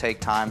 you'll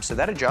take time. So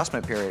that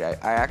adjustment period,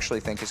 I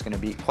actually think is going to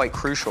be quite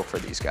crucial for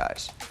these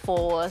guys.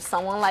 For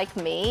someone like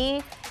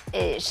me,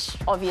 it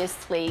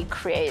obviously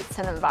creates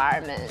an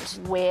environment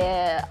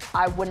where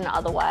I wouldn't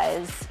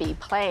otherwise be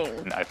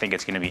playing. I think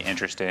it's going to be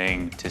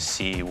interesting to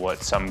see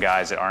what some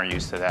guys that aren't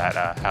used to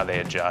that, how they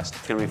adjust.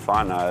 It's going to be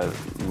fun. I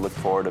look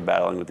forward to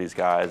battling with these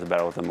guys. I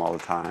battle with them all the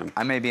time.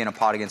 I may be in a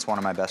pot against one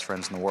of my best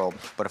friends in the world,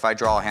 but if I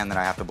draw a hand that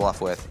I have to bluff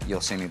with,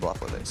 you'll see me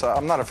bluff with it. So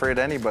I'm not afraid of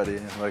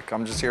anybody. Like,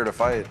 I'm just here to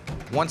fight.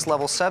 Once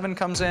level 7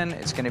 comes in,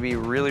 it's going to be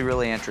really,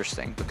 really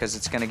interesting because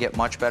it's going to get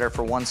much better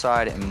for one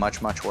side and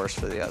much, much worse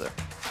for the other.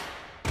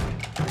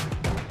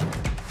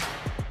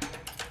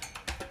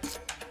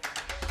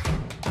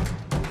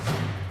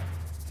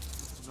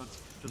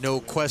 No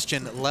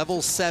question,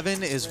 level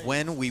 7 is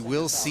when we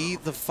will see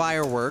the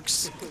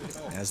fireworks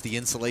as the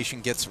insulation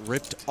gets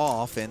ripped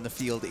off and the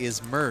field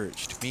is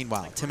merged.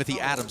 Meanwhile, Timothy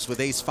Adams with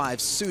ace-5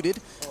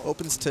 suited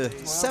opens to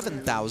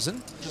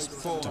 7,000.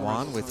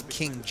 Dwan with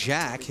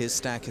king-jack, his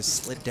stack has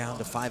slid down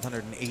to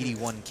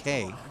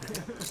 581K.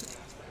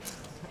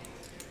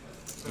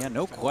 Yeah,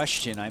 no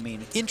question. I mean,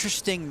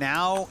 interesting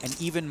now and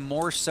even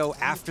more so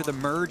after the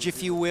merge,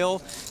 if you will,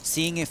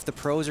 seeing if the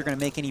pros are going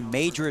to make any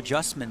major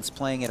adjustments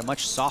playing at a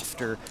much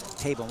softer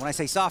table. And when I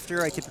say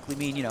softer, I typically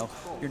mean, you know,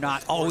 you're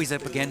not always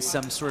up against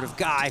some sort of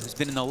guy who's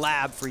been in the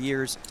lab for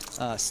years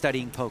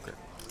studying poker.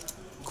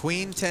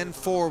 Queen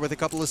 10-4 with a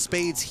couple of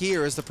spades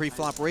here as the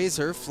pre-flop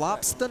raiser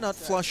flops the nut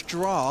flush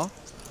draw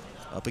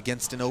up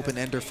against an open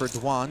ender for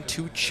Dwan.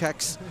 2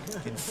 checks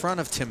in front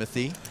of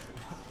Timothy.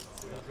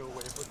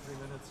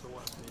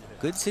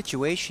 Good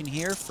situation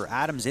here for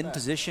Adams in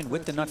position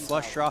with the nut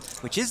flush draw,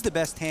 which is the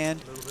best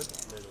hand.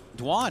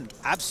 Dwan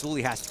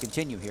absolutely has to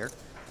continue here.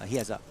 He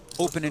has an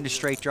open into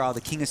straight draw,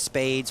 the king of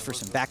spades for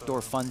some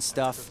backdoor fun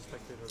stuff.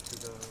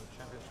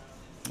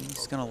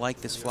 He's going to like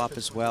this flop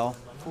as well.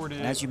 And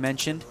as you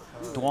mentioned,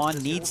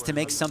 Dwan needs to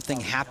make something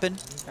happen.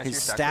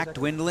 His stack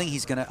dwindling.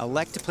 He's going to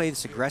elect to play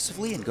this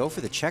aggressively and go for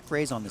the check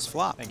raise on this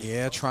flop.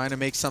 Yeah, trying to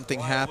make something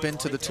happen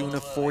to the tune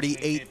of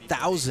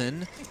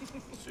 48,000.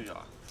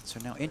 So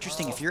now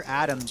interesting, if you're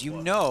Adams,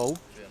 you know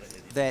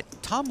that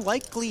Tom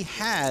likely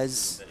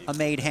has a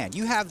made hand.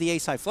 You have the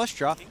ace-high flush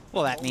draw.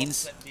 Well, that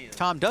means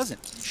Tom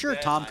doesn't. Sure,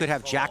 Tom could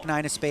have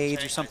jack-9 of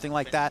spades or something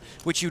like that,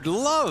 which you'd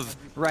love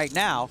right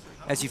now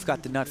as you've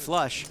got the nut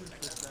flush.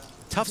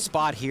 Tough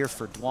spot here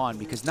for Dwan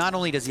because not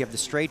only does he have the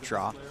straight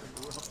draw,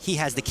 he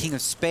has the king of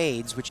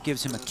spades, which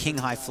gives him a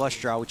king-high flush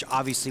draw, which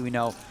obviously we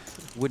know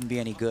wouldn't be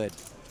any good.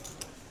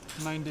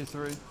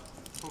 93.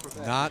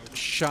 Not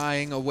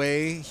shying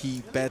away,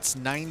 he bets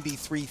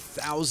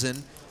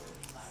 93,000.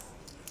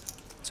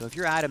 So if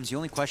you're Adams, the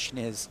only question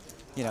is,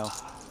 you know,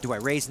 do I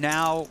raise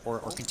now or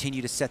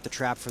continue to set the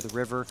trap for the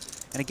river?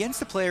 And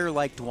against a player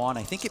like Dwan,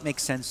 I think it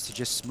makes sense to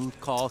just smooth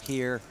call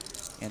here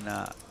and,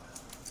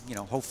 you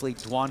know, hopefully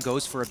Dwan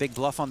goes for a big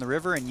bluff on the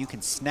river and you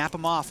can snap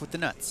him off with the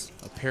nuts.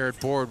 A paired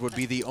board would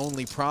be the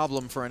only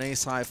problem for an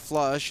ace-high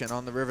flush, and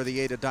on the river the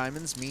 8 of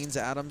diamonds means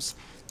Adams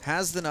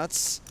has the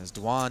nuts as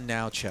Dwan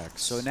now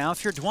checks. So now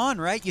if you're Dwan,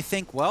 right, you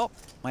think, well,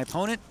 my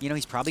opponent, you know,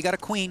 he's probably got a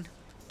queen.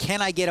 Can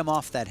I get him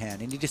off that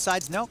hand? And he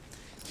decides no.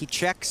 He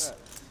checks,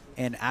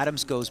 and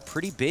Adams goes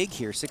pretty big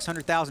here,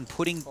 600,000,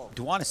 putting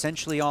Dwan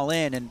essentially all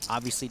in, and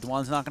obviously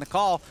Dwan's not going to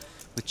call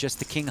with just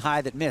the king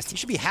high that missed. He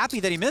should be happy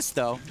that he missed,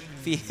 though.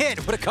 If he hit,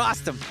 it would have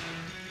cost him.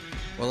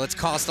 Well, it's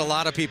cost a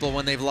lot of people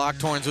when they've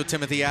locked horns with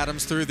Timothy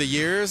Adams through the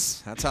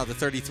years. That's how the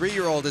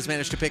 33-year-old has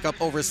managed to pick up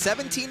over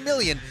 $17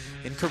 million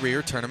in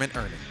career tournament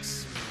earnings.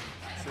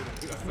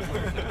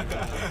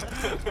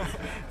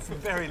 It's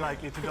very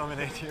likely to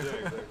dominate you.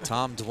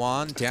 Tom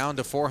Dwan down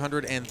to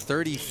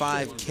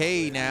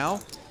 435K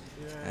now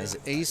as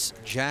ace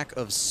jack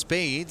of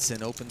spades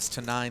and opens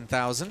to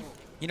 9,000.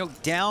 You know,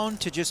 down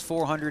to just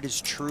 400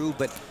 is true,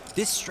 but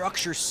this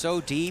structure's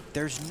so deep,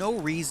 there's no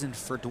reason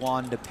for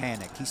Dwan to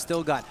panic. He's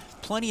still got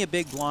plenty of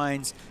big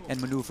blinds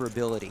and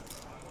maneuverability.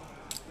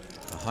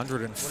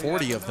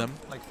 140 of them.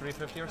 Like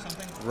 350 or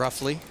something?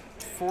 Roughly.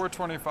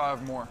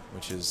 425 more.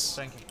 Which is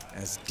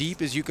as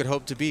deep as you could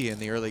hope to be in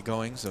the early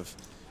goings of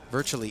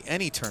virtually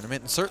any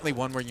tournament, and certainly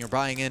one where you're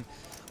buying in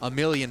 £1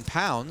 million,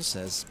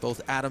 as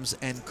both Adams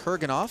and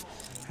Kurganov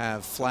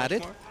have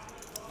flatted.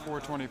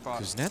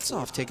 425.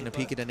 Kuznetsov taking a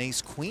peek at an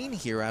ace-queen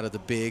here out of the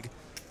big.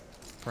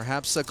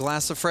 Perhaps a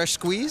glass of fresh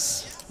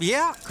squeeze?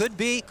 Yeah, could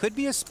be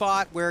a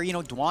spot where, you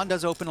know, Dwan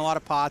does open a lot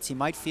of pots. He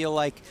might feel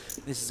like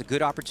this is a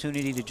good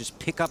opportunity to just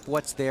pick up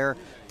what's there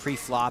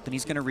pre-flop, and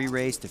he's going to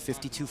re-raise to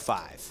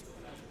 52.5.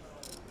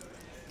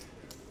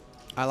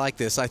 I like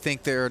this. I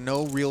think there are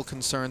no real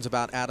concerns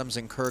about Adams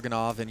and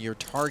Kurganov, and you're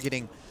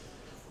targeting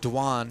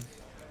Dwan,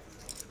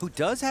 who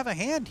does have a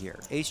hand here,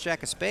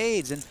 ace-jack of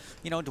spades. And,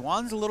 you know,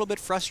 Dwan's a little bit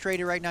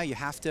frustrated right now. You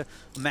have to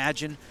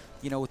imagine,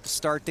 you know, with the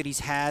start that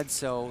he's had.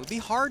 So it'd be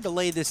hard to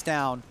lay this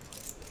down.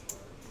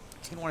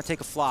 He's going to want to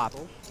take a flop.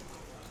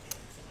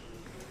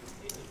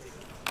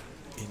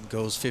 In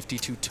goes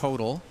 52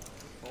 total.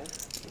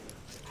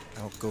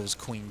 Out goes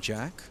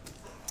queen-jack.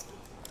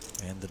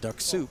 And the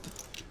duck soup.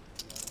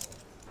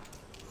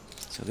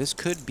 So this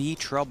could be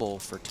trouble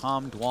for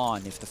Tom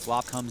Dwan if the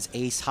flop comes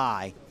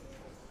ace-high.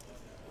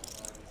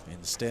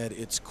 Instead,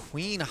 it's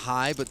queen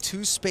high, but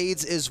two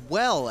spades as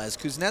well, as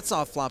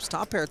Kuznetsov flops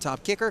top pair,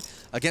 top kicker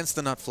against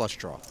the nut flush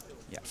draw.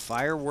 Yeah,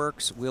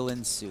 fireworks will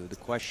ensue. The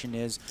question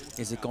is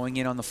it going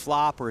in on the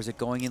flop or is it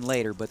going in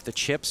later? But the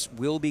chips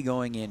will be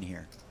going in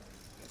here.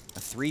 A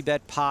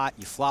 3-bet pot,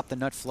 you flop the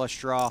nut flush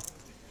draw.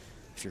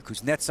 If you're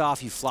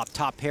Kuznetsov, you flop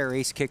top pair,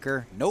 ace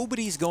kicker.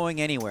 Nobody's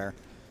going anywhere.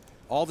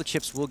 All the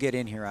chips will get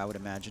in here, I would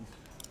imagine.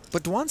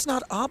 But Dwan's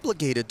not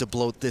obligated to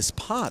bloat this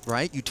pot,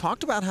 right? You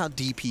talked about how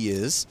deep he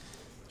is.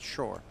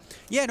 Sure.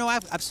 Yeah, no,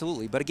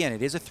 absolutely. But again,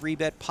 it is a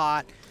 3-bet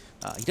pot.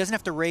 He doesn't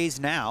have to raise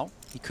now.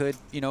 He could,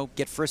 you know,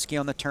 get frisky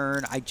on the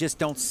turn. I just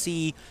don't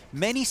see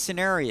many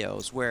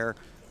scenarios where,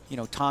 you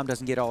know, Tom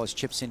doesn't get all his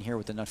chips in here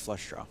with the nut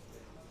flush draw.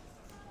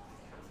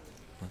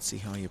 Let's see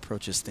how he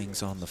approaches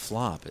things on the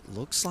flop. It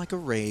looks like a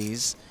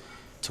raise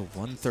to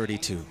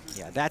 132.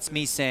 Yeah, that's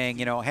me saying,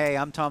 you know, hey,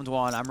 I'm Tom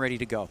Dwan. I'm ready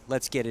to go.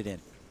 Let's get it in.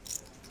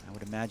 I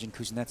would imagine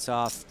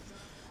Kuznetsov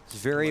is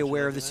very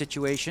aware of the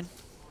situation.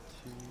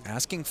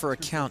 Asking for a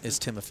count is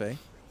Timofey.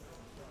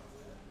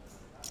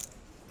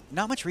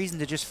 Not much reason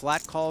to just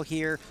flat call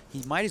here.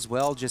 He might as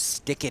well just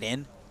stick it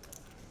in.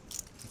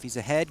 If he's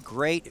ahead,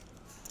 great.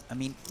 I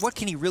mean, what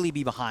can he really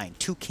be behind?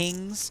 2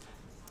 kings?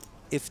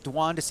 If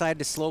Dwan decided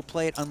to slow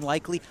play it,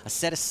 unlikely. A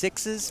set of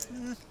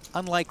 6s?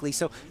 Unlikely.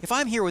 So if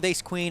I'm here with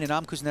ace-queen and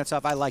I'm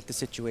Kuznetsov, I like the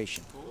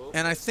situation.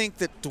 And I think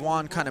that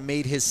Dwan kind of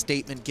made his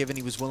statement, given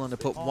he was willing to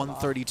put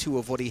 132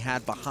 of what he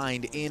had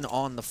behind in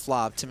on the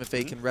flop.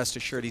 Timofey can rest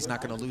assured he's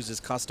not going to lose his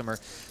customer.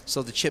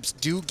 So the chips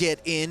do get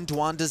in.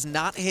 Dwan does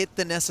not hit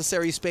the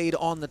necessary spade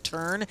on the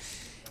turn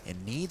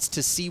and needs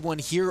to see one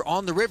here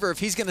on the river if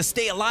he's going to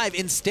stay alive.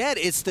 Instead,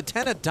 it's the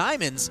 10 of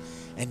diamonds,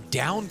 and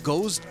down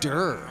goes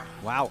Durr.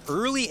 Wow,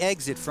 early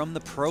exit from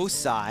the pro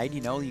side.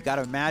 You know, you got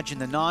to imagine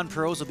the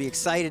non-pros will be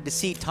excited to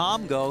see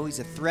Tom go. He's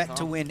a threat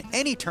to win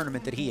any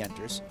tournament that he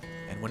enters.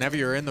 And whenever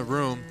you're in the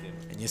room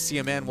and you see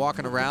a man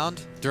walking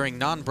around during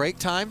non-break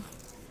time,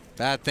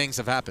 bad things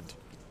have happened.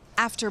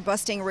 After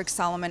busting Rick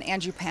Solomon,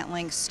 Andrew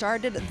Pantling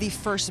started the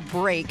first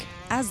break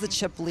as the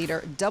chip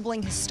leader,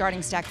 doubling his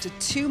starting stack to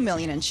 2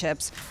 million in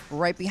chips.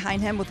 Right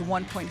behind him with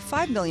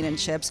 1.5 million in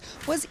chips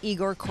was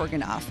Igor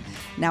Kurganov.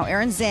 Now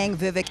Aaron Zhang,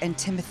 Vivek, and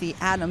Timothy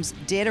Adams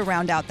did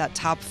round out that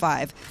top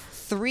 5.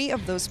 3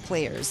 of those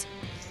players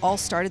all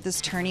started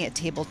this tourney at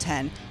table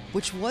 10,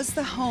 which was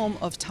the home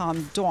of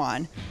Tom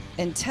Dwan,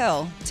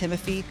 until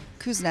Timothy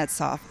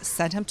Kuznetsov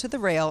sent him to the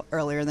rail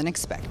earlier than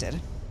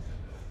expected.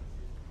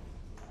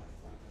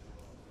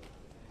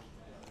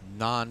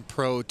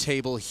 Non-pro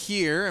table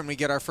here, and we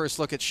get our first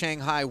look at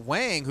Shanghai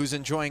Wang, who's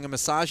enjoying a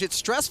massage. It's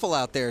stressful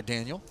out there,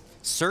 Daniel.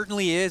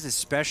 Certainly is,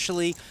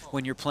 especially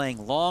when you're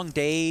playing long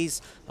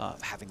days,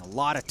 having a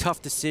lot of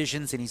tough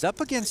decisions. And he's up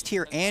against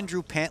here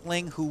Andrew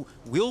Pantling, who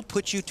will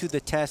put you to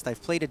the test.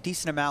 I've played a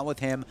decent amount with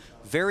him.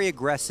 Very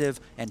aggressive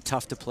and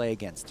tough to play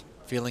against.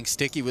 Feeling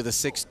sticky with a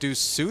 6-deuce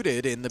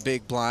suited in the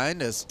big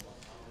blind as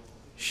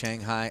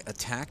Shanghai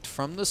attacked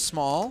from the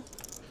small.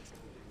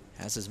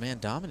 has his man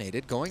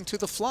dominated, going to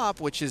the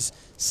flop, which is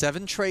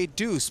 7-trade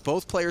deuce,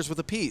 both players with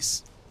a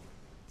piece.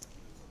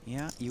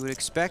 Yeah, you would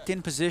expect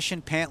in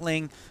position,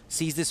 Pantling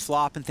sees this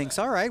flop and thinks,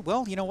 all right,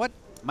 well, you know what?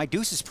 My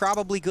deuce is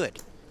probably good.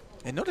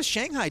 And notice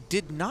Shanghai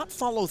did not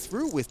follow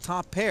through with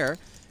top pair,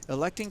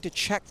 electing to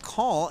check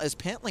call as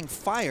Pantling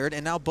fired,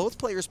 and now both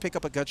players pick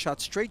up a gut shot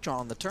straight draw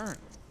on the turn.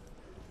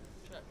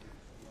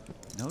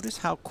 Notice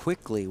how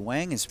quickly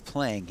Wang is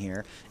playing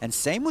here, and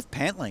same with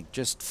Pantling,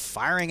 just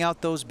firing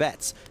out those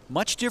bets.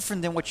 Much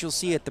different than what you'll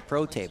see at the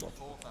pro table.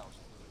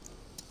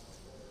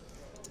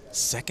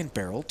 Second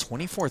barrel,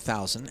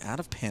 24,000 out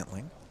of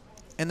Pantling.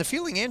 And the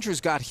feeling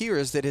Andrew's got here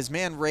is that his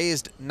man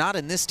raised not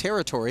in this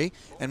territory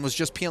and was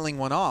just peeling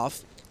one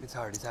off. It's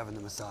hard, he's having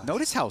the massage.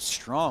 Notice how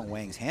strong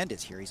Wang's hand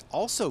is here. He's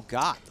also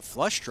got the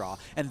flush draw,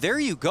 and there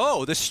you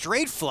go, the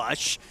straight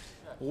flush.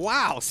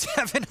 Wow,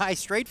 7-high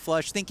straight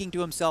flush, thinking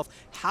to himself,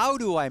 how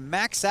do I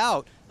max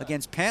out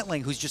against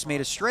Pantling, who's just made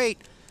a straight?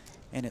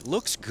 And it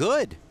looks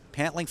good.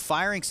 Pantling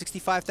firing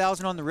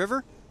 65,000 on the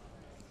river.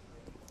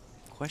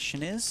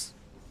 Question is,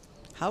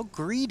 how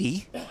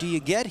greedy do you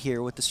get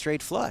here with the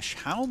straight flush?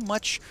 How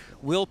much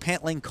will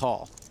Pantling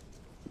call?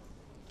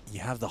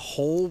 You have the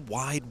whole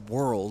wide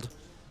world,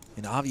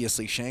 and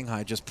obviously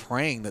Shanghai just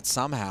praying that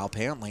somehow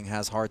Pantling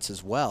has hearts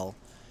as well.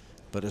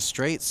 But a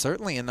straight,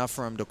 certainly enough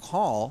for him to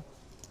call.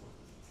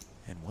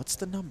 And what's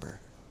the number?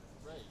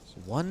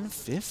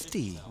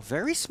 150.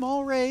 Very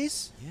small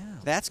raise. Yeah.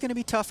 That's going to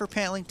be tough for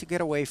Pantling to get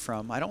away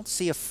from. I don't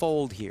see a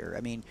fold here.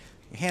 I mean,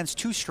 your hand's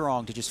too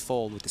strong to just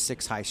fold with the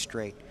 6-high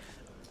straight.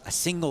 A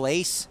single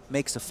ace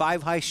makes a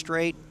 5-high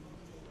straight.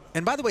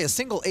 And by the way, a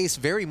single ace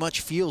very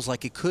much feels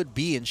like it could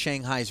be in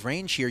Shanghai's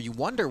range here. You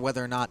wonder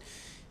whether or not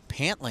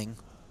Pantling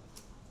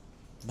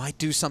might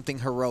do something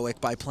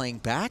heroic by playing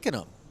back at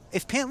him.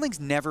 If Pantling's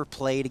never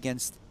played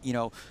against, you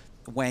know,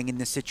 Wang in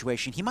this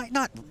situation, he might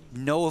not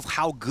know of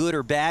how good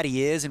or bad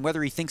he is and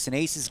whether he thinks an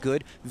ace is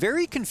good.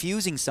 Very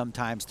confusing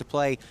sometimes to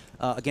play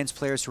against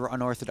players who are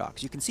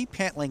unorthodox. You can see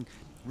Pantling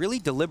really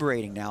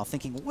deliberating now,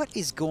 thinking, what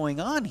is going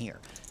on here?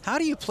 How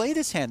do you play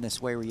this hand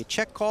this way where you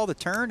check call the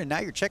turn and now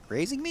you're check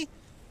raising me?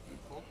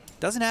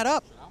 Doesn't add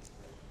up.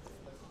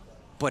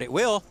 But it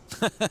will.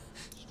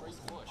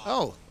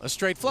 Oh, a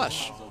straight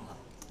flush.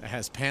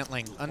 As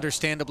Pantling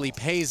understandably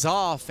pays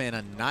off and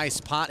a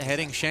nice pot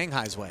heading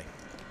Shanghai's way.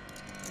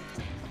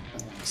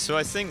 So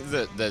I think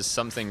that there's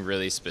something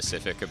really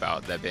specific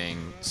about there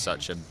being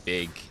such a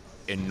big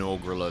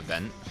inaugural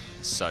event,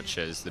 such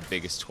as the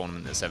biggest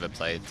tournament that's ever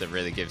played, that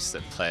really gives the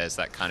players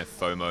that kind of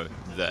FOMO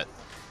that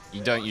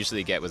you don't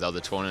usually get with other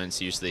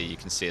tournaments. Usually you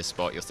can see a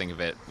spot, you'll think of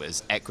it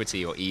as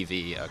equity or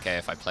EV. Okay,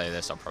 if I play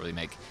this, I'll probably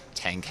make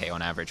 10K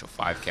on average or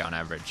 5K on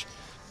average.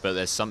 But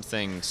there's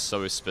something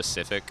so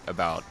specific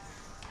about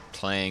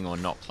playing or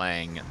not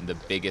playing the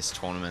biggest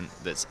tournament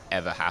that's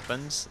ever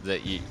happened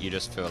that you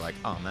just feel like,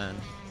 oh man.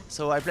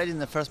 So I played in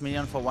the first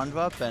million for 1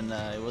 drop, and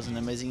it was an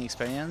amazing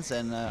experience.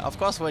 And of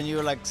course, when you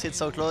like sit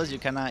so close, you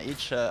cannot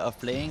itch of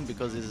playing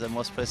because it's the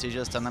most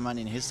prestigious tournament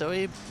in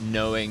history.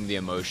 Knowing the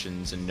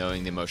emotions and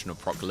knowing the emotional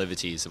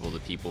proclivities of all the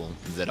people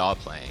that are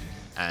playing,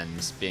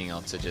 and being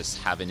able to just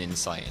have an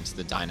insight into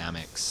the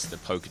dynamics, the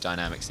poker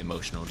dynamics,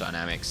 emotional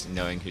dynamics,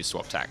 knowing who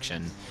swapped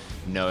action,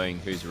 knowing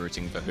who's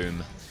rooting for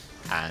whom.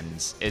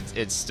 And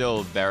it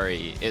still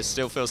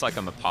feels like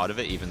I'm a part of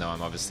it, even though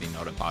I'm obviously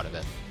not a part of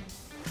it.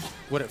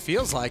 What it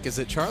feels like is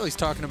that Charlie's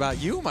talking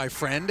about you, my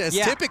friend, as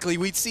typically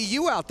we'd see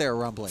you out there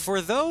rumbling. For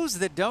those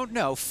that don't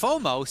know,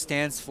 FOMO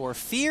stands for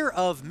fear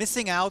of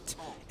missing out,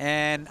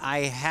 and I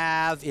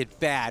have it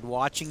bad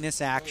watching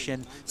this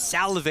action,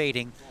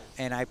 salivating,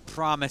 and I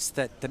promise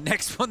that the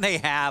next one they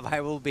have,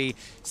 I will be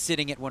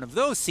sitting at one of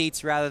those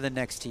seats rather than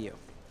next to you.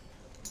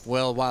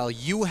 Well, while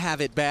you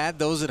have it bad,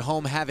 those at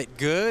home have it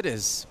good,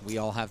 as we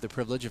all have the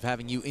privilege of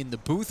having you in the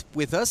booth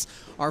with us.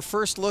 Our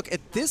first look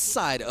at this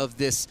side of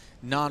this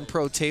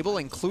non-pro table,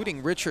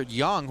 including Richard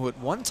Yang, who at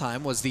one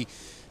time was the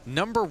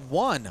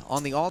 #1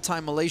 on the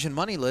all-time Malaysian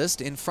money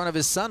list in front of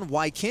his son,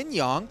 Wai Kin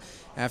Yang,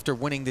 after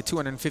winning the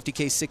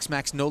 250K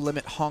 6-max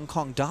no-limit Hong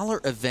Kong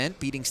dollar event,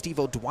 beating Steve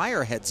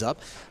O'Dwyer heads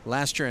up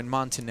last year in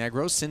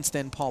Montenegro. Since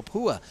then, Paul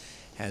Pua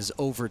has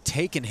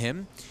overtaken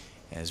him.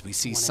 As we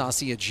see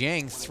Sasia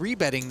Jiang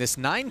 3-betting this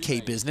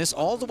 9K business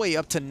all the way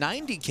up to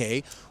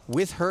 90K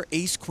with her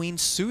ace-queen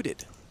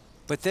suited.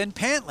 But then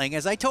Pantling,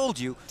 as I told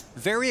you,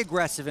 very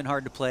aggressive and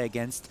hard to play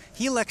against.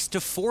 He elects to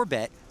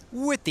 4-bet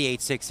with the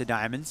 8-6 of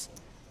diamonds.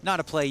 Not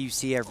a play you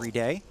see every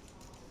day.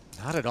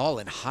 Not at all,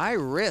 in high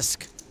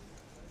risk.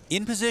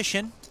 In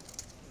position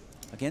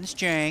against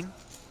Jiang,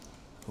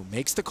 who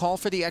makes the call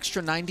for the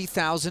extra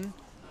 90,000.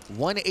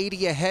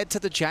 180 ahead to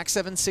the Jack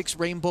 7-6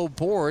 rainbow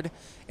board.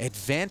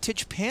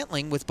 Advantage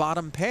Pantling with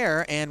bottom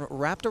pair and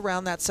wrapped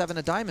around that 7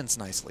 of diamonds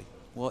nicely.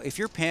 Well, if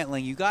you're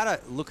Pantling, you got to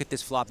look at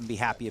this flop and be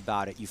happy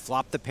about it. You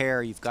flop the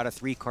pair, you've got a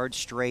 3-card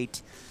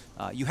straight.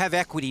 You have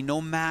equity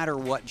no matter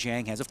what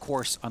Jiang has, of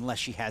course, unless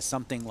she has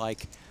something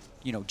like,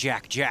 you know,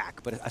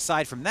 Jack-Jack. But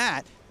aside from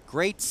that,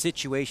 great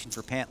situation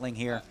for Pantling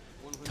here.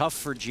 Tough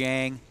for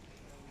Jiang,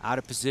 out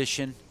of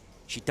position.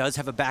 She does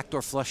have a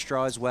backdoor flush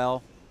draw as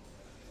well.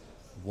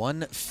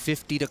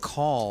 150 to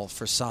call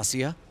for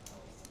Sasia.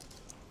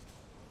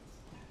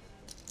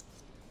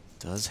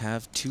 Does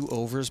have 2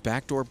 overs,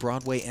 backdoor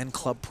Broadway and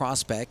club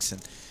prospects,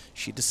 and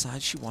she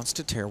decides she wants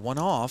to tear one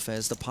off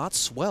as the pot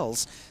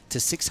swells to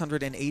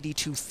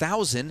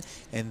 682,000,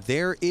 and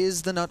there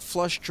is the nut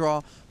flush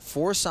draw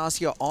for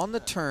Sasia on the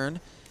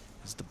turn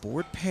as the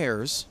board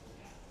pairs.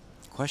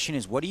 Question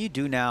is, what do you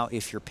do now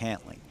if you're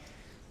pantling?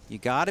 You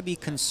got to be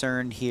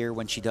concerned here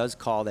when she does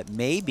call that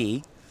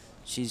maybe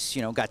she's,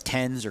 you know, got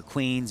 10s or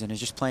queens and is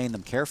just playing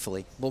them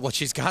carefully. Well, what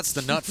she's got is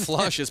the nut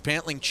flush as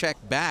Pantling check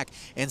back,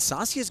 and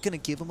Sasia is going to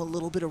give him a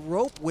little bit of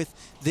rope with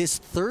this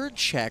 3rd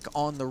check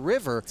on the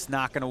river. It's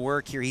not going to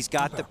work here. He's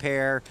got the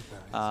pair.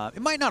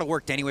 It might not have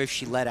worked anyway if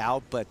she let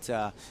out, but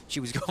she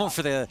was going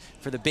for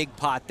the big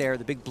pot there,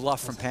 the big bluff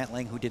from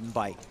Pantling, who didn't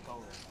bite.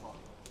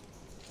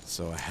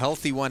 So a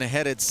healthy one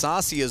headed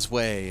Sasia's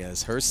way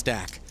as her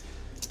stack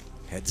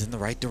heads in the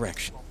right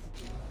direction.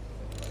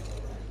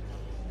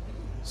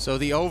 So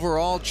the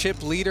overall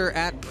chip leader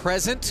at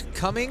present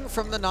coming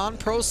from the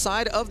non-pro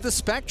side of the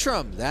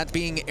spectrum, that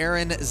being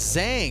Erin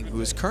Zhang,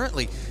 who is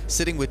currently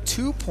sitting with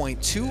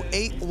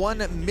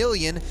 2.281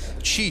 million,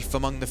 chief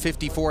among the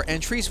 54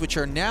 entries, which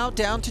are now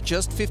down to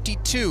just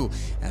 52,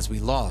 as we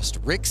lost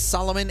Rick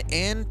Solomon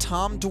and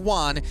Tom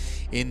Dwan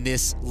in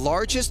this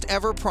largest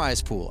ever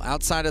prize pool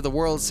outside of the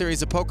World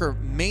Series of Poker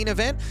main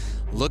event.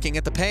 Looking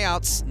at the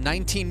payouts,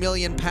 19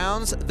 million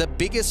pounds, the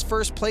biggest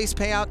first place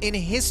payout in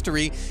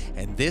history,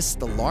 and this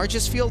the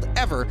largest field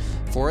ever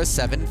for a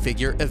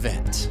 7-figure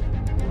event.